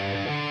sense.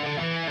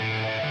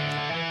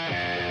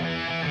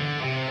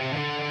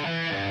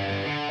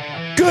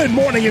 Good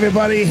morning,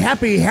 everybody.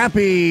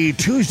 Happy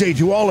Tuesday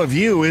to all of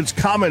you. It's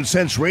Common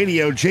Sense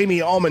Radio.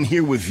 Jamie Allman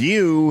here with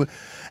you,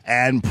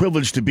 and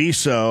privileged to be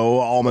so.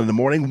 Allman in the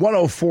morning,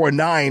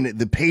 104.9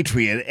 The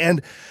Patriot.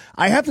 And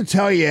I have to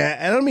tell you,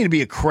 I don't mean to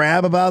be a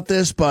crab about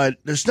this, but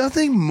there's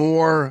nothing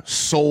more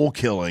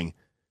soul-killing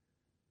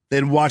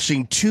than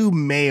watching two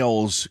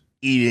males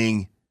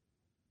eating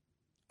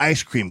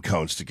ice cream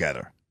cones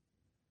together.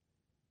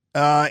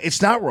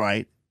 It's not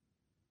right.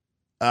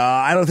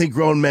 I don't think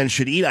grown men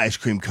should eat ice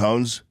cream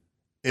cones.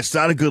 It's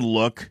not a good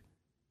look.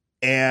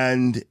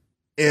 And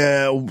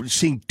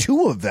seeing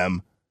two of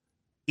them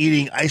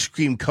eating ice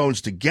cream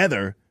cones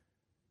together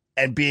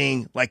and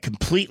being like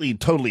completely,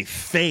 totally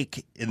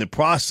fake in the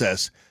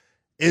process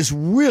is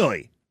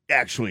really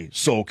actually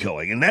soul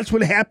killing. And that's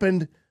what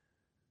happened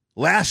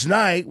last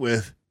night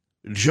with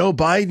Joe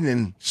Biden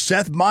and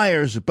Seth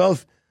Meyers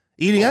both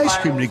eating ice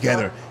cream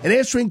together and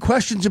answering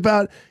questions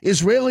about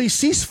Israeli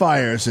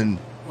ceasefires. And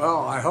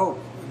well, I hope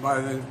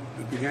by the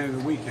beginning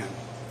of the weekend.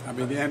 I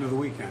mean, the end of the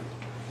weekend.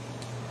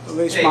 At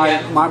least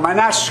my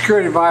national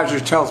security advisor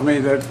tells me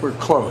that we're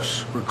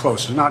close. We're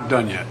close. It's not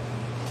done yet.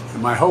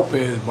 And my hope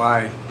is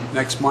by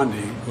next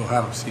Monday we'll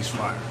have a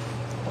ceasefire.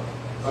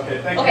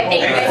 Okay, thank you.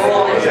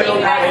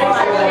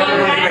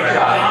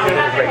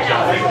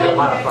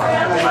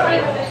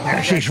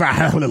 She's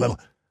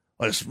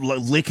was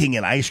licking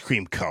an ice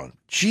cream cone.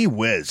 Gee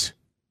whiz.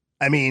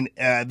 I mean,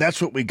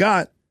 that's what we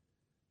got.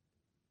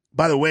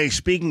 By the way,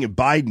 speaking of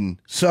Biden,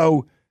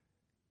 so,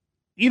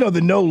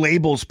 the no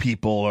labels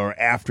people are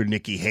after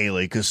Nikki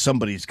Haley because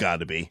somebody's got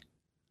to be.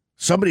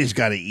 Somebody's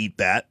got to eat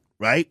that,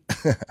 right?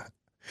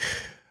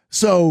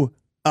 So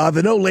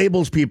the no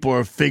labels people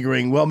are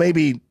figuring, well,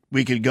 maybe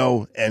we could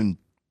go and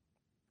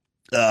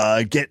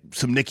get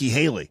some Nikki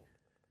Haley.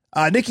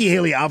 Nikki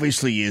Haley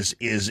obviously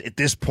is at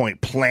this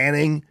point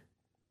planning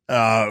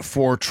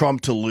for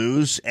Trump to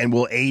lose and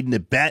will aid and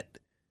abet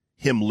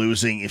him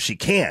losing if she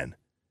can.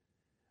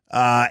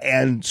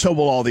 And so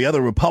will all the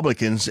other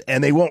Republicans,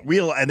 and they won't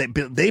realize, and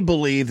they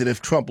believe that if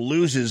Trump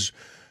loses,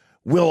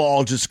 we'll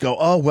all just go,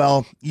 oh,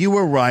 well, you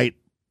were right.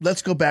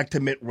 Let's go back to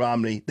Mitt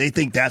Romney. They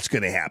think that's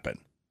going to happen.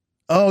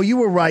 Oh, you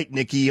were right,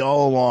 Nikki,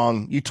 all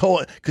along. You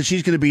told, because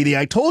she's going to be the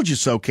I told you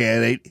so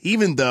candidate,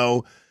 even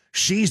though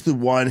she's the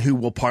one who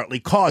will partly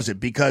cause it.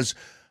 Because,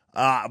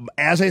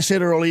 as I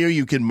said earlier,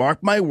 you can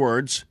mark my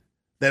words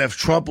that if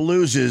Trump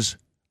loses,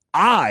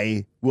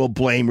 I will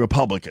blame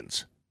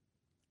Republicans.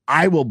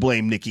 I will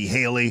blame Nikki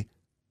Haley.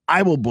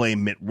 I will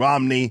blame Mitt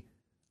Romney.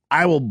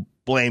 I will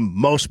blame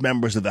most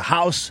members of the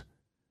House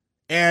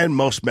and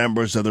most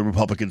members of the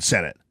Republican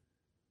Senate.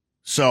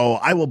 So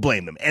I will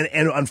blame them. And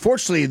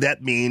unfortunately,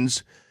 that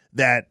means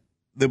that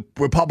the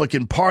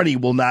Republican Party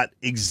will not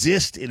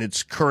exist in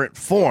its current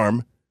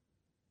form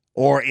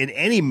or in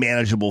any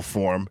manageable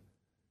form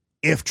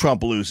if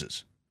Trump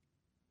loses.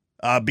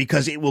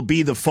 Because it will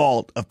be the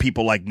fault of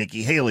people like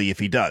Nikki Haley if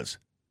he does.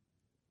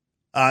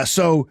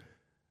 So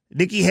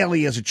Nikki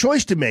Haley has a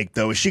choice to make,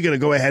 though. Is she going to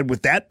go ahead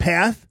with that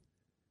path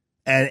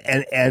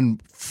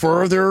and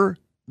further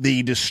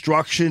the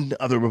destruction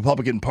of the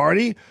Republican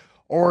Party,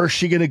 or is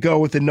she going to go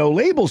with the no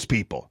labels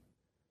people?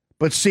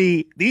 But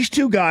see, these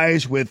two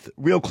guys with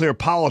real clear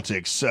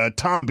politics,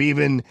 Tom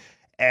Bevan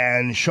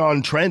and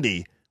Sean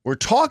Trendy, were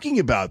talking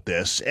about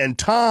this, and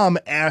Tom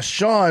asked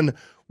Sean,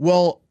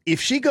 well, if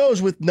she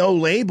goes with no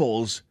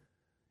labels,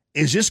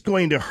 is this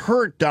going to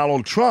hurt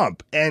Donald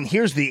Trump? And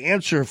here's the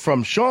answer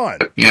from Sean.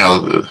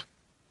 The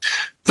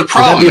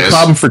problem would that be a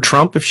problem for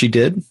Trump if she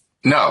did?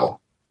 No.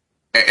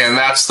 And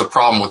that's the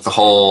problem with the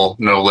whole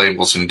no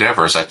labels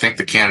endeavors. I think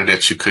the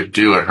candidates who could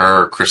do it,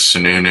 her, Chris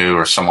Sununu,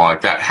 or someone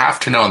like that, have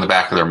to know in the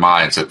back of their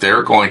minds that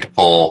they're going to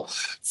pull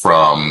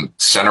from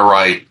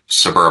center-right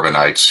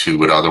suburbanites who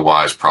would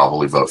otherwise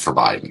probably vote for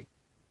Biden.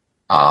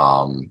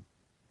 And,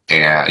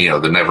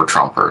 the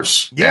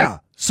never-Trumpers. Yeah.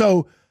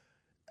 So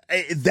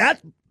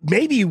that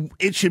maybe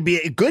it should be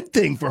a good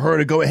thing for her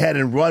to go ahead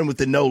and run with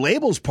the no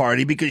labels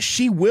party, because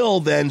she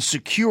will then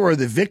secure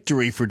the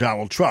victory for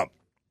Donald Trump.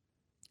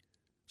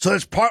 So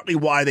that's partly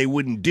why they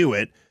wouldn't do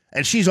it.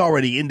 And she's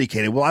already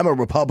indicated, well, I'm a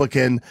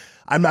Republican.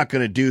 I'm not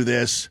going to do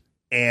this.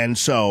 And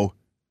so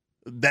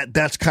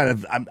that's kind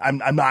of,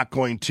 I'm not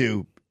going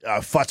to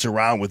futz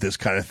around with this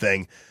kind of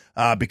thing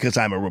because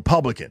I'm a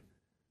Republican.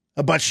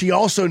 But she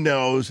also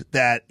knows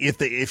that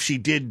if she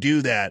did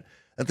do that,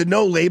 that the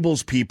no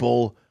labels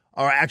people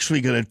are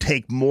actually going to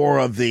take more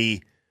of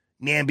the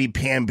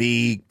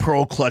namby-pamby,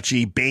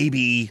 pearl-clutchy,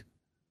 baby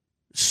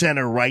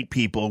center-right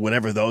people,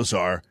 whatever those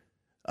are.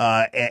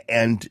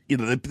 And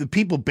the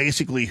people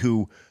basically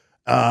who,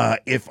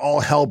 if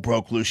all hell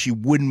broke loose, you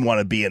wouldn't want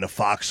to be in a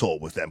foxhole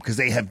with them because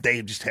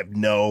they just have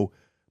no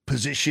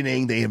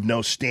positioning, they have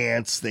no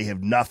stance, they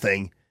have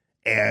nothing,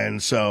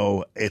 and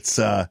so it's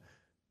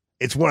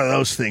one of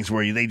those things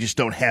where they just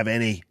don't have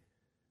any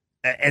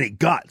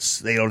guts,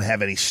 they don't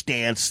have any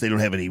stance, they don't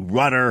have any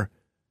rudder,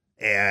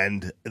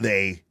 and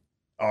they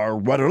are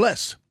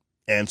rudderless,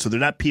 and so they're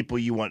not people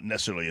you want to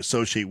necessarily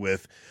associate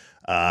with.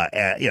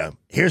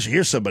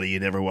 Here's somebody you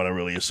never want to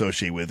really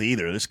associate with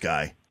either. This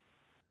guy,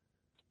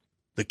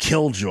 the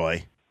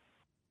killjoy,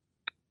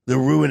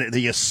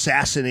 the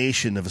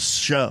assassination of a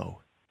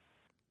show,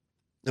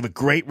 of a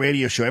great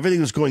radio show. Everything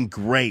was going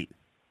great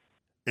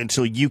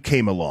until you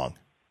came along.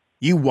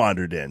 You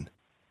wandered in.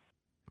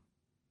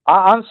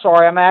 I'm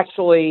sorry. I'm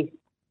actually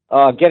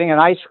getting an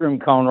ice cream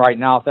cone right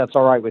now, if that's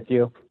all right with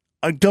you.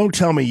 Don't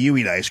tell me you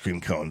eat ice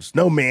cream cones.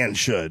 No man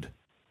should.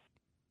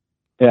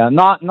 Yeah,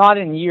 not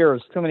in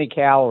years. Too many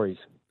calories.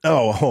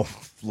 Oh,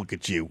 look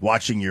at you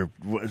watching you're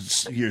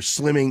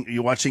slimming.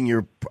 You're watching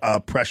your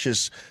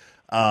precious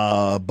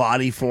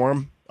body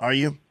form. Are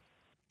you?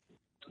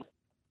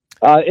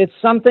 It's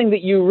something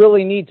that you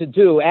really need to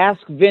do.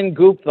 Ask Vin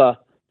Gupta;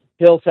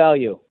 he'll tell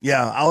you.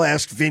 Yeah, I'll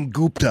ask Vin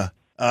Gupta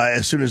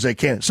as soon as I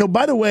can. So,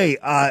 by the way,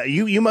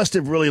 you must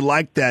have really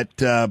liked that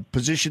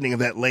positioning of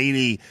that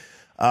lady,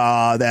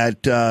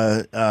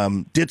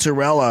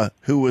 Dizzarella,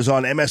 who was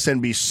on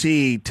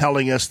MSNBC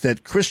telling us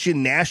that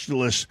Christian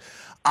nationalists,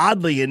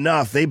 oddly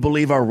enough, they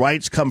believe our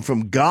rights come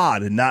from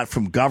God and not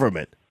from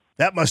government.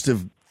 That must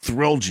have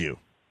thrilled you.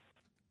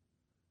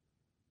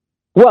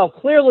 Well,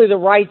 clearly the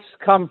rights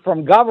come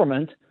from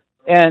government,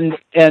 and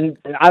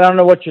I don't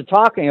know what you're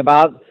talking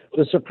about.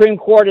 The Supreme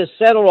Court has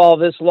settled all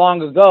this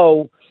long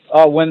ago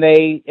when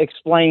they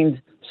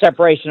explained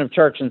separation of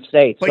church and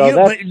state. But,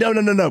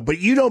 no. But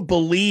you don't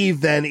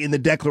believe then in the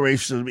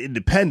Declaration of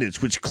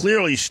Independence, which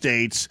clearly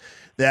states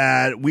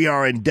that we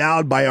are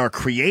endowed by our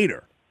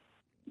Creator.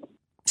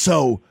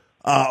 So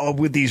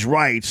with these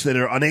rights that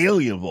are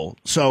unalienable.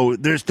 So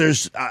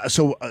that's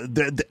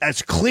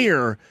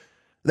clear.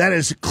 That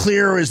is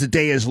clear as the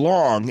day is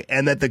long,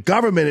 and that the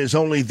government is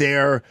only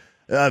there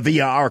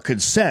via our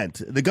consent.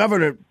 The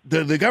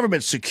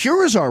government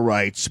secures our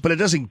rights, but it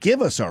doesn't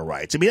give us our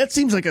rights. I mean, that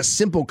seems like a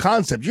simple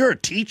concept. You're a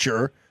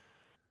teacher,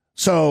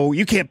 so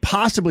you can't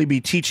possibly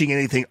be teaching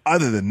anything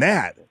other than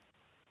that.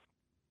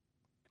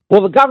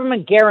 Well, the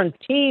government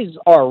guarantees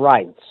our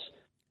rights,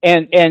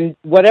 and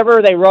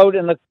whatever they wrote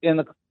in the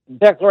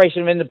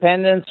Declaration of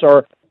Independence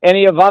or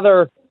any of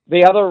the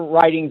other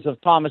writings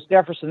of Thomas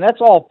Jefferson, that's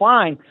all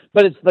fine,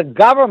 but it's the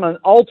government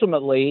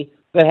ultimately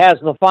that has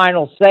the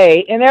final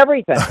say in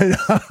everything.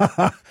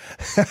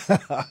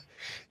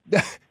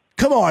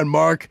 Come on,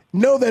 Mark.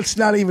 No, that's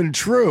not even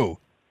true.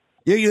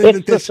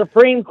 It's the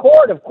Supreme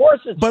Court. Of course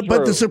it's true.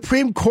 But the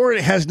Supreme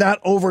Court has not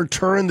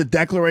overturned the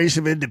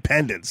Declaration of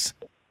Independence.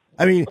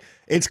 I mean,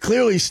 it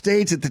clearly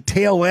states at the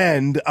tail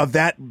end of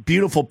that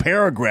beautiful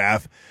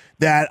paragraph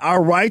that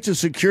our rights are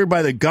secured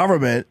by the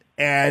government,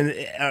 and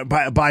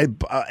the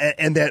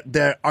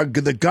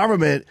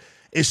government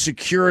is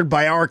secured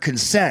by our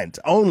consent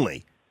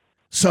only.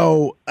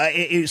 So,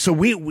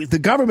 the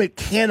government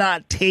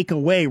cannot take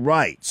away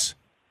rights.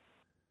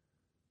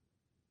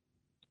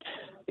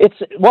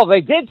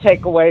 They did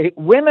take away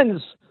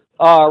women's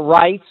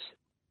rights,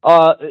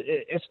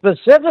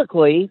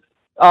 specifically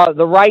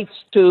the rights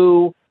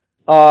to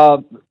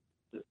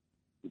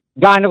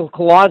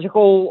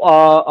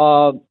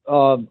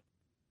gynecological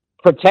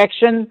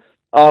protection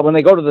when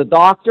they go to the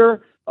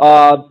doctor.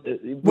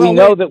 We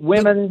know that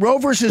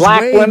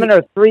black women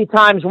are 3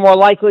 times more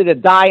likely to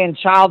die in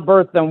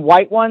childbirth than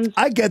white ones.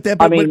 I get that,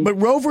 but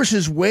Roe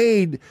versus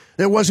Wade,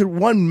 there wasn't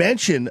one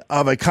mention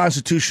of a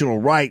constitutional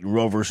right in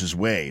Roe versus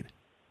Wade.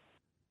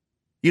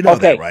 You know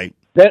that, right?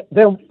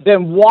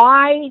 Then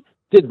why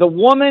did the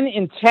woman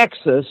in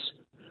Texas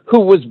who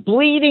was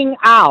bleeding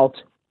out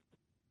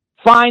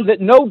find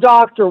that no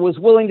doctor was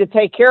willing to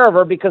take care of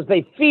her because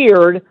they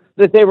feared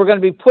that they were going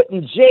to be put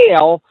in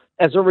jail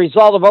as a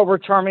result of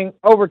overturning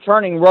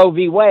Roe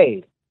v.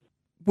 Wade?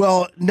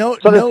 Well,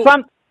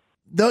 nobody,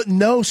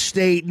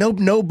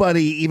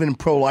 even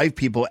pro-life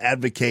people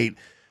advocate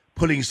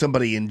putting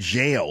somebody in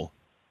jail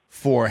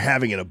for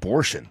having an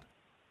abortion.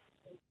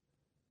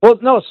 Well,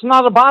 no, it's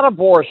not about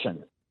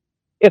abortion.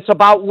 It's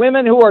about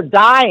women who are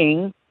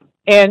dying,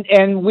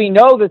 and we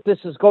know that this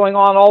is going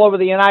on all over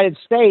the United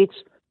States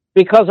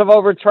because of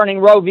overturning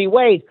Roe v.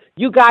 Wade.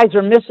 You guys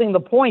are missing the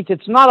point.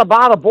 It's not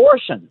about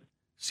abortion.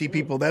 See,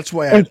 people, that's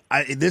why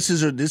this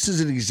is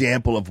an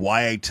example of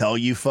why I tell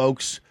you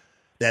folks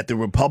that the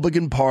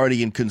Republican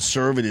Party and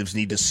conservatives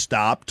need to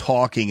stop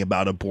talking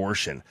about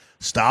abortion.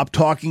 Stop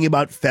talking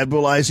about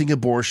federalizing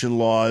abortion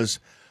laws.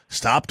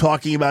 Stop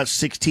talking about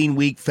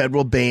 16-week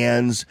federal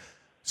bans.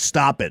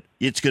 Stop it.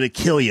 It's going to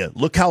kill you.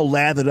 Look how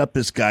lathered up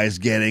this guy's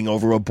getting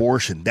over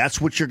abortion. That's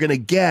what you're going to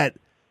get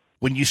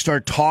when you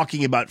start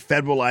talking about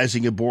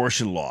federalizing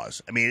abortion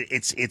laws. I mean,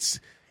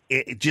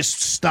 just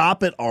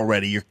stop it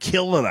already. You're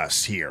killing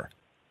us here.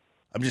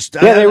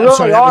 They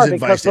really are,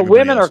 because the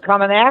women are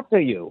coming after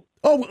you.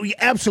 Oh,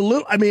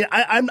 absolutely. I mean,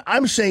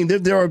 I'm saying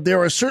that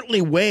there are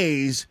certainly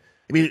ways.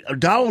 I mean,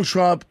 Donald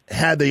Trump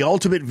had the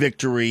ultimate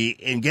victory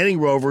in getting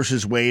Roe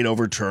versus Wade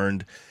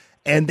overturned,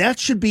 and that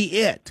should be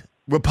it.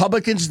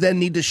 Republicans then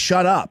need to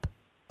shut up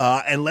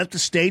and let the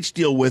states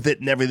deal with it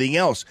and everything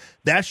else.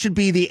 That should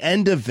be the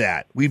end of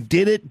that. We've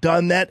did it,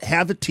 done that,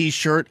 have a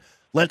T-shirt.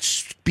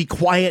 Let's be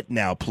quiet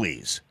now,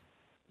 please.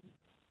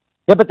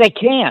 Yeah, but they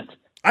can't.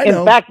 I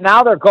know. In fact,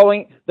 now they're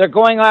going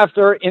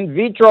after in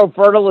vitro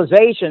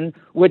fertilization,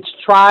 which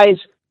tries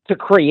to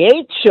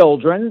create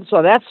children.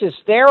 So that's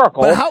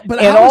hysterical.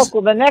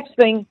 Also, the next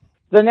thing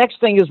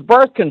is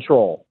birth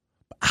control.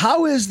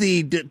 How is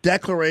the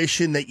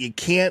declaration that you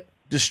can't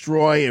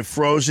destroy a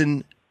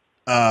frozen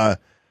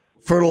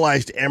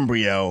fertilized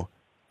embryo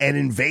an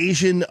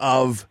invasion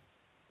of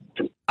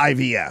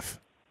IVF?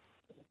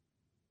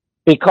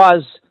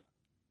 Because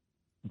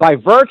by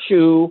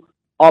virtue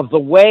of the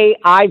way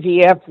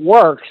IVF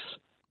works,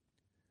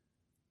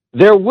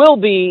 there will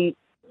be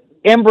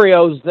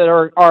embryos that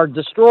are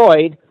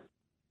destroyed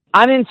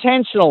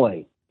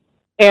unintentionally.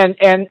 And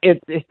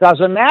it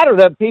doesn't matter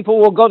that people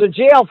will go to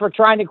jail for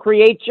trying to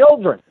create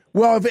children.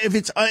 Well, if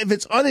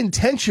it's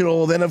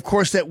unintentional, then of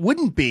course that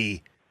wouldn't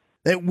be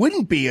a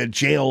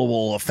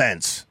jailable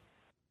offense.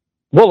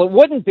 Well, it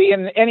wouldn't be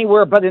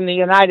anywhere but in the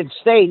United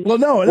States. Well,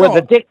 no, where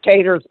the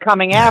dictator's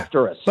coming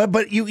after us.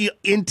 But you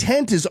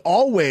intent is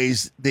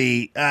always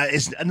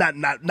is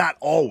not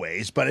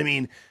always. But I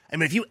mean,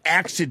 if you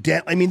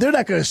accidentally, they're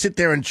not going to sit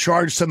there and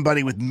charge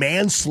somebody with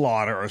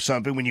manslaughter or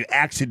something when you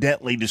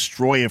accidentally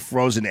destroy a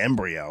frozen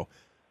embryo.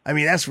 I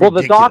mean, that's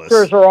ridiculous. Well, the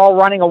doctors are all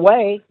running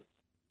away.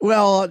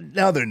 Well,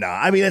 no, they're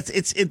not. I mean, it's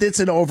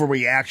an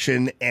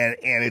overreaction, and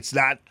it's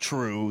not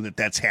true that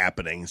that's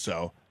happening.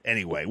 So.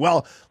 Anyway,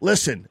 well,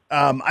 listen,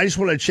 I just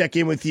want to check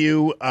in with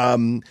you,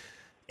 and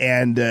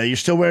you're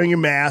still wearing your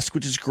mask,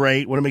 which is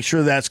great. Want to make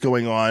sure that's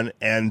going on,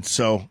 and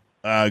so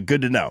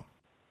good to know.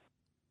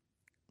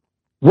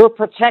 We're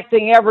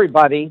protecting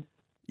everybody,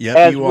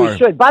 as we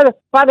should. By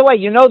the way,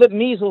 you know that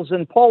measles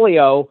and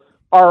polio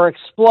are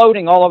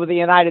exploding all over the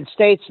United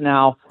States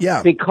now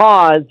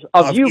because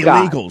of you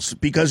illegals, guys.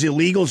 Because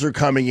illegals are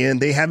coming in.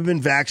 They haven't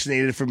been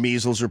vaccinated for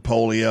measles or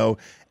polio,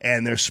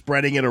 and they're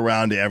spreading it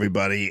around to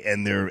everybody,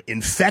 and they're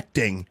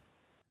infecting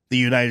the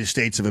United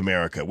States of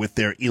America with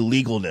their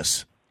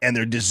illegalness and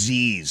their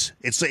disease.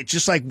 It's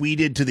just like we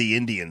did to the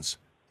Indians.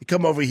 They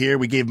come over here,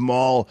 we gave them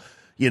all,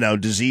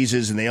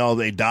 diseases, and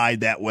they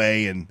died that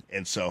way.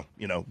 And so,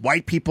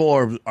 white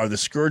people are the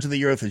scourge of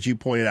the earth, as you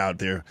pointed out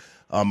there,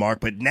 Mark.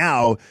 But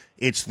now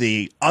it's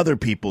the other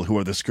people who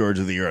are the scourge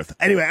of the earth.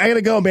 Anyway, I got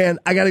to go, man.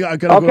 I got to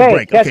go to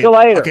break. Catch you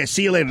later. Okay,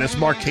 see you later. That's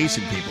Mark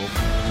Kasen, people.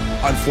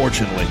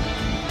 Unfortunately.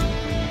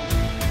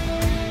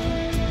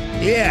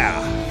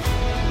 Yeah.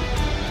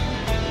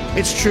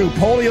 It's true.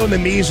 Polio and the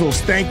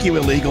measles. Thank you,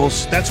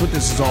 illegals. That's what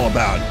this is all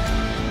about.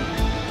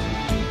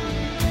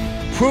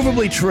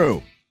 Provably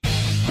true.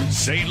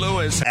 St.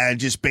 Louis. And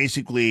just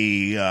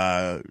basically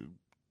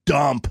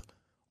dump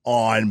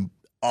on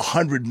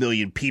 100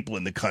 million people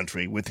in the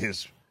country with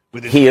his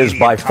He is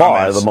by far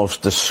comments. the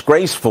most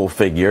disgraceful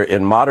figure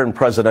in modern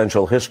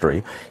presidential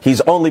history.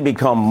 He's only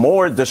become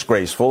more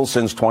disgraceful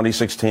since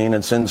 2016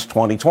 and since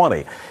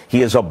 2020.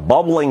 He is a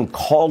bubbling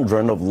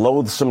cauldron of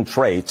loathsome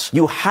traits.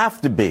 You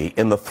have to be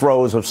in the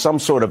throes of some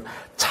sort of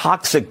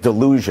toxic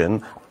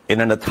delusion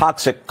in a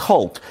toxic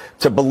cult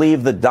to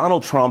believe that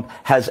Donald Trump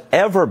has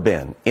ever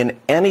been, in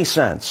any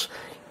sense,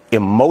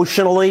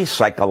 emotionally,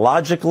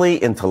 psychologically,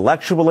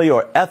 intellectually,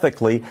 or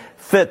ethically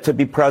fit to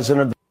be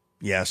president.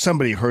 Yeah,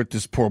 somebody hurt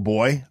this poor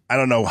boy. I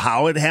don't know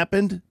how it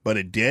happened, but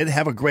it did.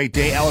 Have a great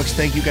day. Alex,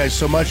 thank you guys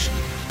so much.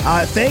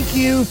 Thank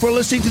you for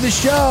listening to the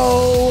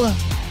show.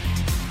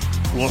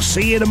 We'll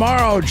see you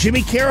tomorrow.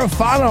 Jimmy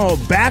Carafano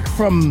back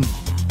from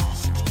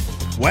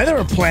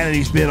Weather Planet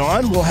he's been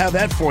on. We'll have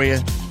that for you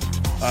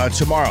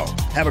tomorrow.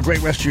 Have a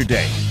great rest of your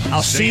day.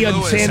 I'll see you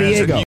in San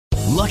Diego.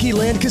 Lucky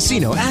Land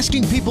Casino,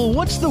 asking people,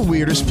 what's the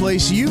weirdest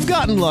place you've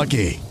gotten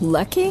lucky?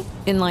 Lucky?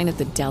 In line at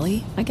the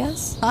deli, I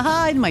guess?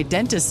 Aha, in my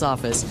dentist's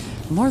office.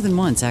 More than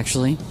once,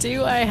 actually.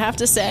 Do I have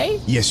to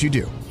say? Yes, you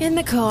do. In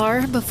the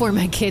car before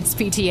my kids'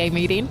 PTA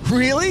meeting.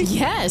 Really?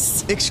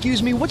 Yes.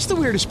 Excuse me, what's the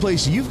weirdest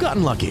place you've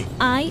gotten lucky?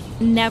 I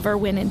never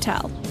win and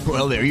tell.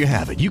 Well, there you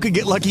have it. You can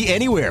get lucky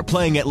anywhere,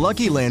 playing at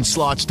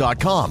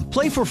LuckyLandSlots.com.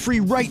 Play for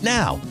free right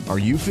now. Are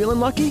you feeling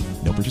lucky?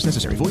 No purchase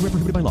necessary. Void where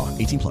prohibited by law.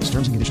 18+.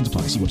 Terms and conditions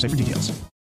apply. See website for details.